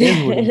 sometimes it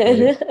is wooden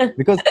flooring.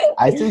 Because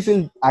I still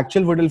feel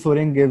actual wooden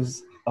flooring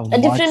gives a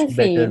much different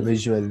better feel.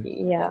 visual.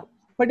 Yeah.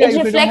 But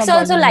it reflects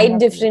also light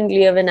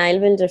differently. A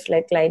vinyl will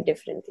reflect light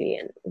differently,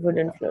 and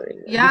wooden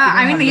flooring. Yeah,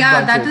 I mean,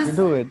 that is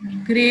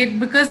great,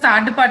 because the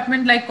art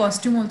department, like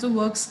costume, also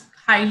works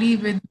highly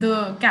with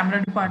the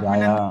camera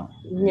department.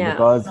 Yeah.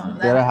 Because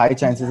there are high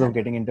chances of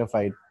getting into a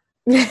fight.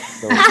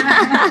 So,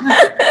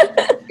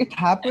 it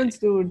happens,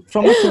 dude.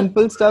 From a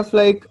simple stuff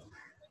like,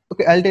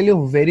 okay, I'll tell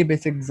you a very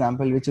basic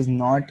example, which is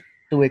not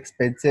too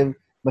expensive,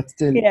 but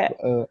still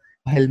a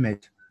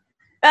helmet.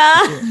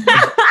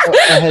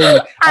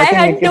 I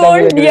had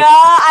told,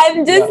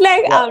 I'm just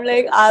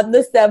I'm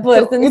the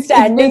person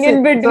standing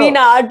in between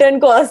art and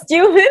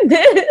costume in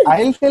this.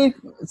 I'll tell,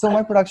 so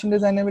my production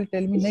designer will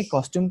tell me, nahi,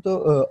 costume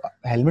to,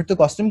 helmet to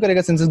costume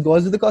karega, since it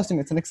goes with the costume,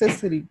 it's an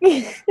accessory.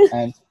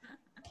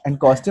 and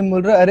costume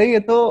बोल रहा, अरे ये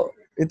तो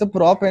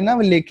prop है ना,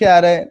 वो लेके आ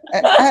रहा है,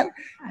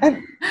 and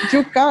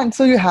you can't,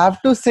 so you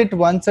have to sit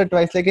once or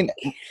twice, like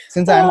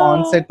since I'm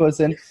on set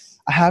person,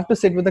 I have to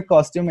sit with the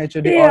costume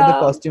HOD or the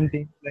costume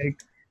team, like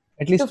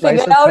at least twice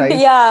or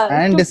thrice,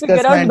 and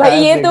discuss my entire breakdown.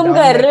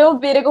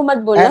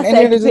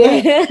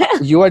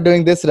 You are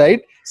doing this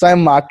right, so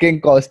I'm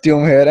marking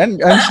costume here,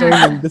 and I'm showing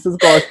them this is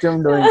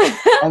costume doing,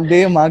 and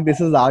they mark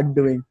this is art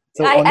doing.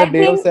 So on the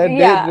day of set,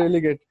 they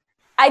really get.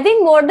 I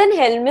think more than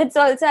helmets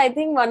also, I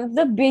think one of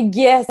the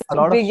biggest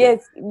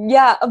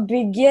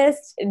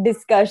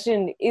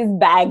discussion is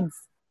bags.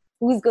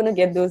 Who's gonna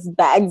get those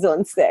bags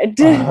on set?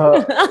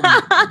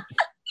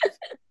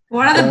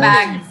 What are the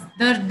bags?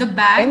 The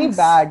bags? Any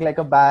bag, like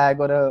a bag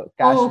or a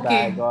cash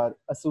bag or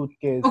a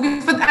suitcase. Okay,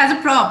 as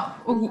a prop.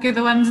 Okay,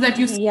 the ones that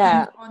you see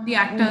on the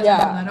actors.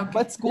 Okay.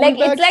 But school like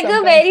bags, it's like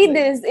a very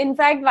this. In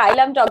fact, while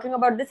I'm talking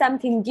about this, I'm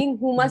thinking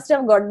who must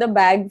have got the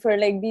bag for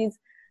like these,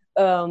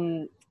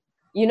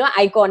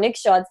 iconic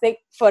shots. Like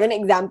for an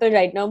example,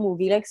 right now,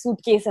 movie like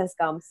Suitcase has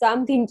come. So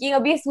I'm thinking,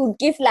 abhi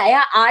suitcase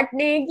laya art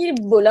ne ki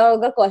bola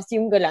hoga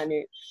costume ko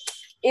lane.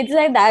 It's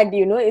like that,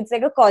 it's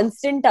like a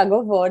constant tug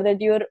of war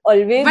that you're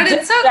always. But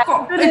it's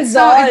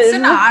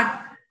an art.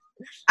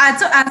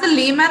 So as a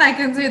layman, I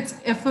can say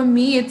for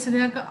me, it's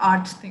like an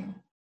art thing.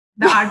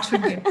 The art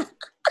should get.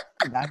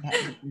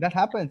 That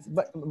happens.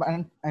 But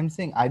I'm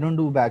saying I don't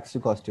do bags to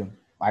costume.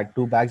 I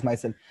do bags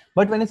myself.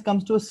 But when it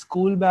comes to a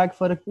school bag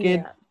for a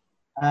kid,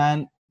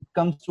 and it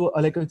comes to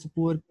like it's a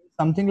poor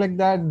something like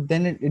that,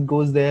 then it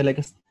goes there like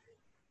a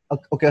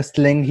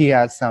sling. He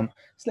has some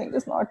sling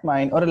is not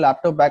mine, or a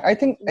laptop bag. I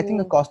think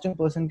a costume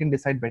person can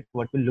decide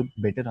what will look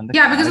better on the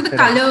because of the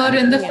color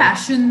and the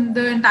fashion,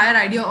 the entire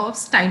idea of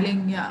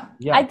styling.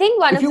 I think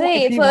one of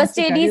the first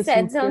AD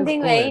said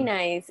something very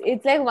nice.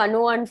 It's like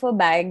 101 for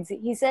bags.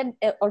 He said,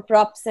 or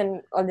props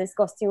and all this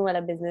costume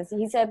wala business.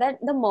 He said that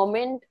the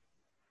moment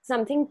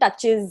something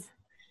touches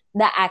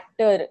the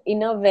actor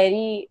in a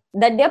very,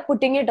 that they're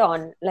putting it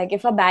on, like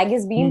if a bag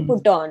is being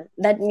put on,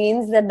 that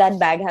means that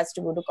bag has to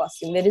go to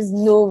costume. There is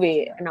no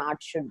way an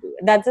art should do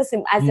it. That's as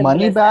simple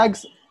money as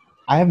bags.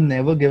 I have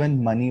never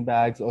given money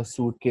bags or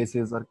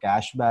suitcases or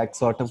cash bags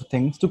sort of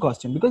things to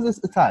costume, because it's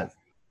ours.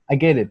 I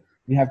get it.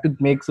 We have to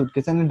make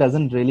suitcase and it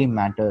doesn't really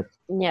matter.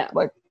 Yeah.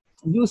 But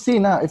you see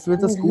now, if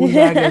it's a school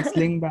bag, a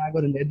sling bag,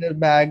 or a leather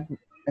bag,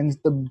 and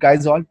the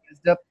guy's all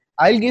dressed up,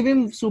 I'll give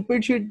him super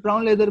cheap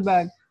brown leather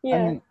bag. Yeah.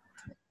 I mean,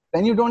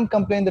 then you don't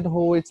complain that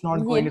it's not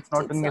going, it's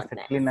not doing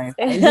exactly nice.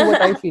 I do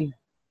what I feel.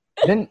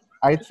 Then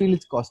I feel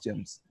it's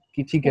costumes.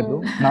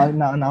 Bro.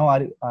 Now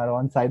our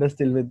on-side is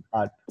still with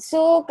art.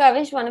 So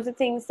Kavish, one of the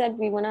things that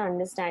we want to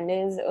understand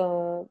is,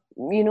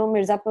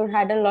 Mirzapur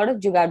had a lot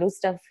of Jugadu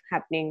stuff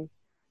happening.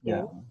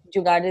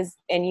 Jugad is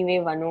anyway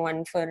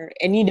 101 for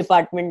any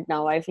department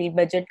now. I feel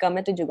budget kam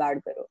hai to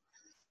Jugad karo.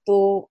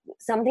 So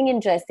something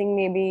interesting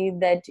maybe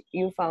that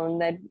you found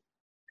that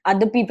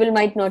other people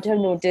might not have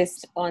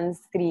noticed on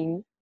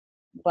screen,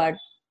 but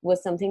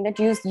was something that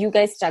you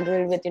guys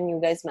struggled with and you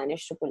guys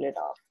managed to pull it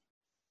off.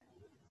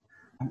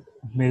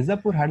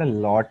 Mirzapur had a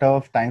lot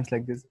of times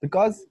like this,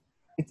 because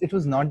it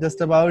was not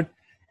just about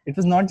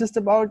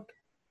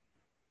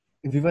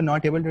we were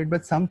not able to do it,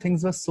 but some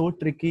things were so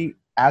tricky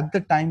at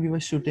the time we were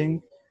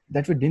shooting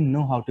that we didn't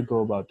know how to go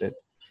about it.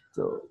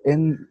 So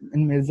in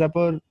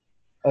Mirzapur,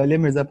 earlier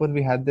Mirzapur,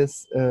 we had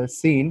this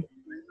scene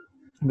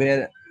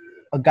where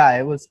a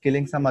guy was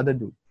killing some other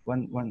dude.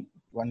 One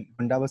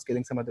gunda was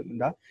killing some other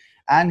gunda,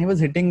 and he was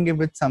hitting it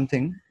with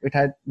something. Which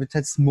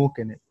had smoke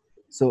in it.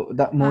 So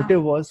the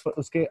motive was for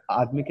uske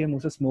आदमी के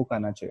मुंह से smoke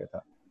आना चाहिए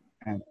था,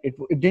 and it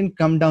didn't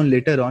come down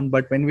later on.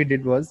 But when we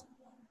did was,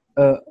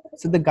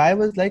 so the guy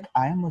was like,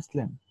 I am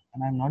Muslim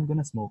and I'm not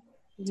gonna smoke.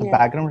 So Yeah.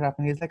 background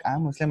rapping is like,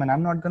 I'm Muslim and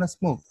I'm not gonna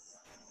smoke.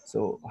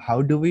 So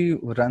how do we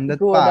run that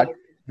Go part about it.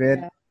 where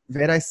Yeah.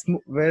 where I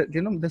smoke, where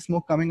the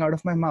smoke coming out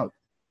of my mouth?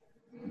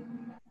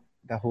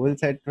 The whole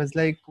set was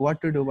like,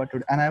 what to do,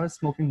 and I was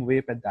smoking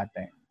vape at that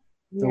time.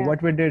 So Yeah.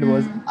 what we did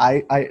was,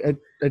 I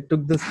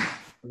took this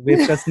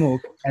vape ka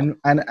smoke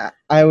and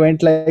I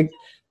went like,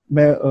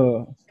 मैं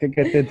क्या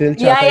कहते हैं, दिल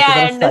Yeah, चाहता है yeah, की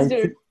I तरह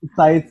understood.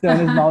 side se on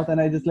his mouth, and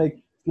I just like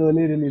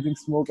slowly releasing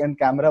smoke, and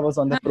camera was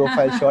on the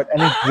profile shot,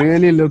 and it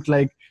really looked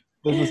like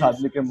this was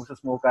आदमी के मुंह से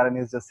smoke आ रहा है, and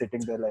he's just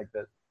sitting there like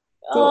this.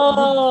 So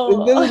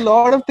there's a Oh.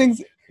 lot of things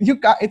you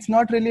can't. It's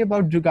not really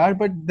about jugaad,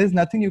 but there's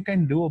nothing you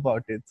can do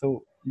about it. So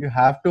you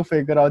have to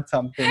figure out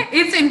something.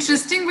 It's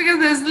interesting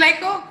because there's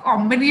like a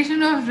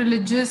combination of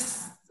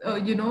religious,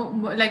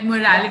 like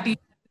morality,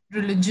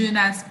 religion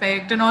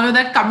aspect, and all of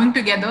that coming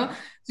together.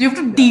 So you have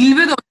to deal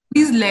with all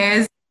these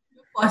layers,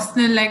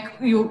 personal, like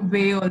your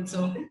way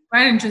also.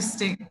 Quite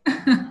interesting.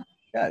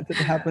 Yeah, it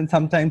happens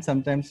sometimes.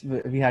 Sometimes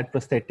we had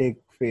prosthetic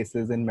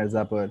faces in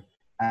Mirzapur,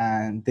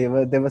 and they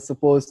were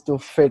supposed to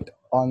fit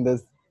on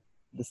this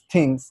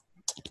things.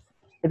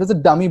 It was a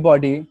dummy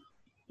body.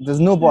 There's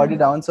no body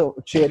down, so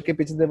chair ke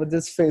piche there were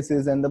just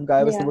faces, and the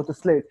guy was Yeah. supposed to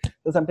slate.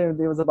 So sometimes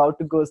he was about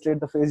to go slate,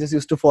 the face just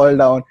used to fall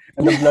down,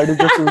 and the blood is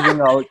just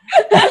oozing out.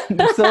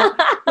 so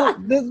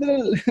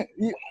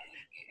you,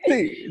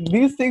 see,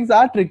 these things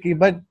are tricky,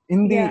 but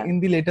in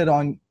the later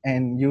on,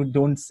 and you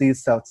don't see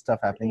stuff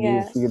happening. Yeah.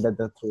 You feel that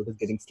the throat is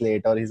getting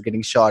slit or he's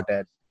getting shot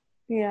at.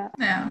 Yeah.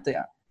 Yeah. So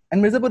yeah.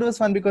 And Mirzapur was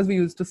fun because we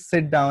used to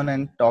sit down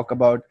and talk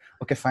about,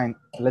 okay, fine,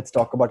 let's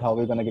talk about how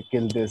we're gonna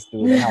kill this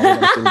dude and how we're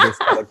gonna kill this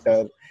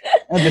character.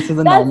 And this is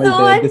a That's normal so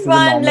day. much This is a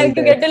fun, normal like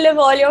to day. get to live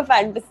all your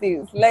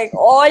fantasies, like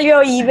all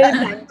your evil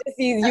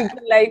fantasies. You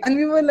can like. And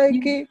we were like,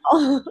 कि,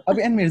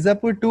 अभी and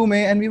Mirzapur too,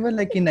 and we were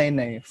like, कि,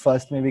 nahi,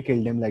 first we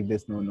killed him like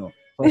this. No.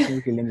 First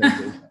we killed him like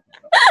this.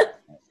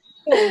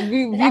 So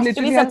we Has to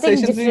literally be had something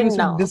sessions where we used to different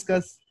now.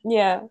 discuss.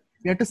 Yeah.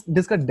 We had to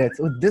discuss deaths.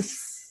 Oh,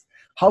 this.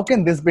 How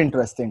can this be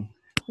interesting?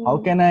 How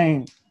can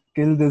I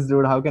kill this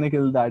dude? How can I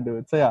kill that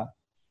dude? So yeah.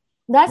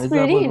 That's Mirzapur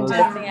pretty was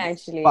interesting,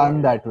 actually.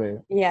 fun that way.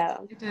 Yeah.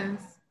 It is.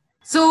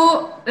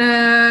 So,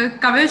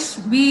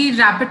 Kavish, we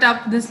wrap it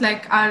up this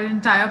like our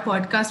entire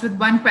podcast with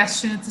one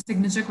question. It's a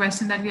signature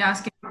question that we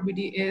ask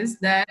everybody is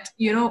that,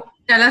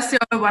 tell us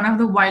your one of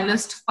the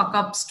wildest fuck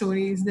up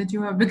stories that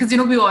you have, because,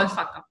 we all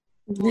fuck up.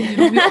 So,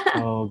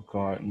 Oh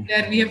God.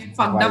 we have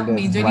fucked up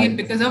Wildest, majorly, and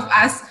because of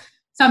us,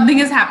 something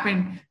has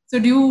happened. So,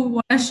 do you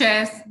want to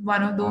share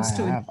one of those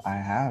stories? I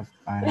have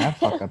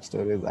fuck up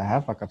stories. I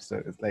have fuck up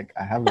stories. Like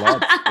I have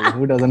lots.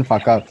 Who doesn't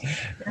fuck up?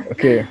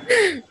 Okay.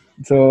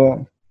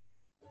 So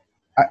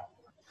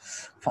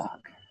fuck.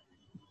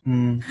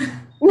 Dude,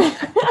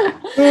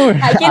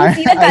 I can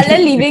see the color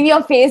leaving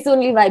your face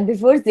only right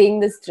before saying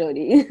the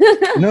story.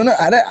 No,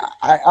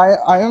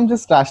 I am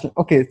just rational.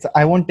 Okay, so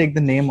I won't take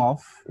the name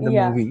of the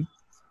Yeah. movie.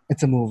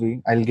 It's a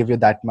movie. I'll give you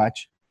that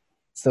much.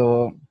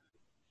 So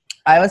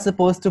I was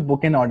supposed to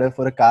book an order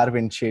for a car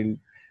windshield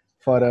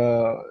for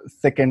a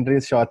secondary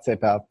shot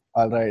setup.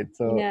 All right.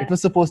 So Yeah. it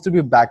was supposed to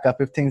be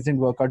backup if things didn't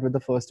work out with the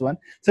first one.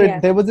 So Yeah.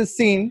 there was a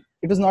scene.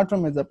 It was not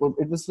from Mirzapur.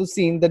 It was a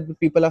scene that the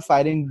people are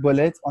firing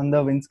bullets on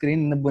the windscreen,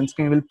 and the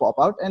windscreen will pop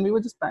out. And we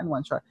were just planning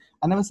one shot.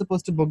 And I was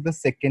supposed to book the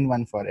second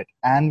one for it.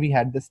 And we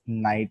had this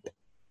night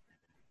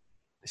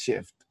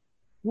shift.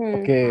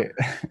 Okay.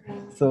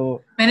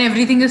 So When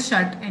everything is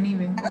shut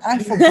anyway. I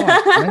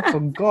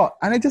forgot.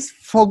 And I just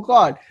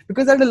forgot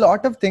because I had a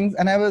lot of things,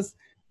 and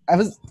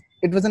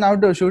it was an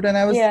outdoor shoot, and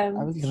I was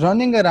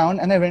running around,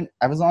 and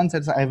I was on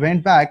set, so I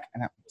went back,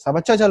 and सब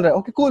अच्छा चल रहा है.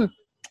 Okay, cool.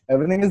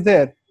 Everything is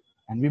there.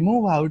 And we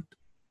move out.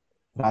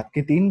 रात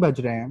के 3 बज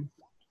रहे हैं.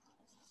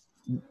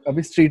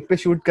 अभी स्ट्रीट पे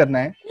शूट करना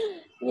है.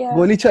 Yeah.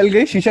 गोली चल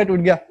गई, शीशा टूट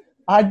गया.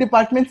 आर्ट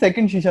डिपार्टमेंट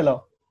सेकंड शीशा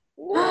लाओ.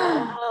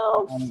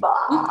 Oh,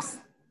 fuck. Oops.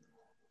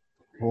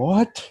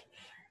 What?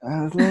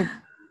 I was like,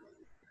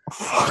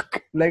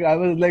 fuck. Like, I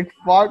was like,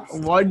 fuck.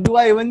 What do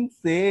I even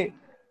say?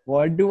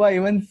 What do I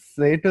even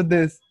say to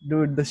this?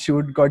 Dude, the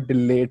shoot got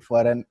delayed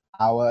for an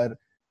hour.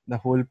 The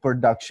whole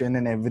production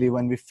and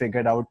everyone, we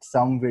figured out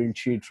some wind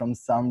sheet from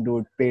some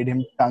dude, paid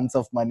him tons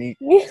of money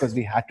because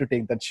we had to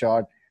take that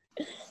shot.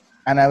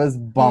 And I was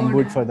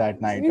bummed for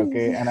that night,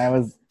 okay? And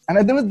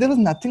there was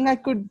nothing I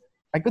could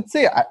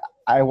say.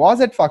 I was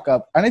at fuck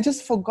up, and I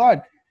just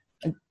forgot.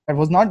 I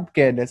was not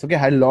careless, okay? I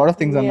had a lot of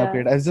things on my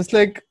plate. I was just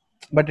like,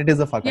 but it is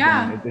a fuck up.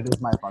 Yeah. It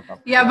is my fuck up.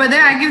 Yeah, but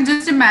then I can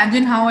just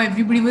imagine how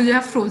everybody will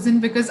have frozen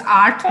because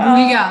art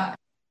भूल गया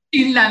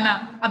शील लाना.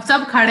 अब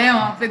सब खड़े हैं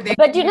वहाँ पे देख.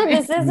 But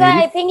this is where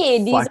I think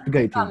ADs फट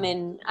गई थी. come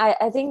in.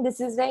 I think this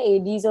is where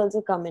ADs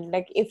also come in.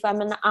 Like if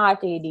I'm an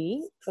art AD,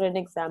 for an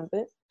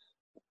example,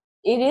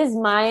 it is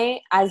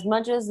as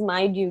much as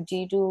my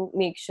duty to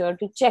make sure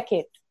to check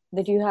it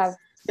that you have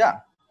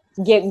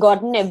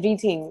gotten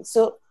everything.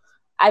 So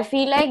I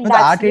feel like the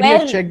that's art where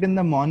idiot checked in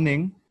the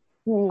morning.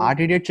 Art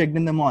idiot checked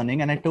in the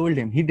morning, and I told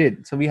him he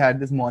did. So we had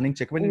this morning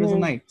check, but it was a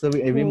night. So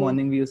every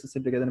morning we used to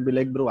sit together and be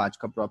like, "Bro, आज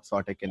का prop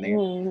sort है क्या नहीं?"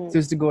 So we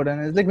used to go down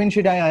and it's like, "When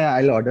should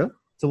I'll order."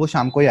 So वो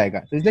शाम को ही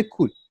आएगा. So it's like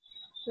cool.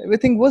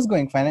 Everything was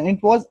going fine, and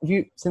it was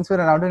since we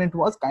were around and it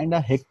was kind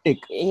of hectic.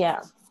 Yeah.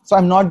 So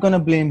I'm not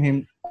gonna blame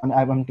him.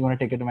 I'm gonna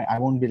take it to I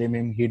won't blame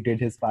him. He did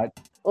his part.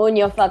 Own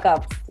your fuck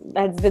up.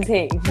 That's the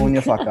thing. Own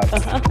your fuck up.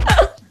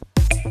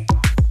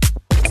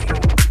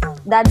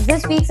 That's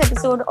this week's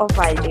episode of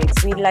Wild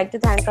Dates. We'd like to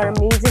thank our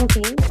amazing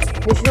team.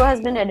 The show has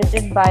been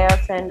edited by our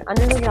friend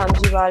Anirudh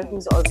Ramjiwal,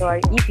 who's also our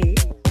EP.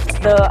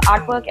 The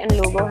artwork and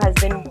logo has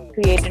been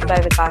created by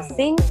Vikas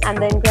Singh, and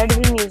the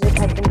incredible music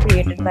has been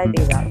created by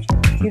Devraj.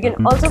 You can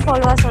also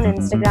follow us on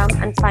Instagram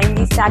and find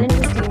these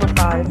talented team of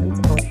ours and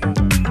support them.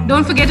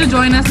 Don't forget to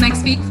join us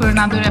next week for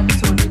another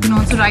episode. You can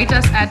also write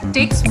us at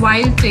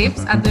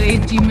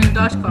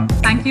takeswildtapes@gmail.com.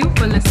 Thank you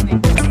for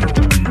listening.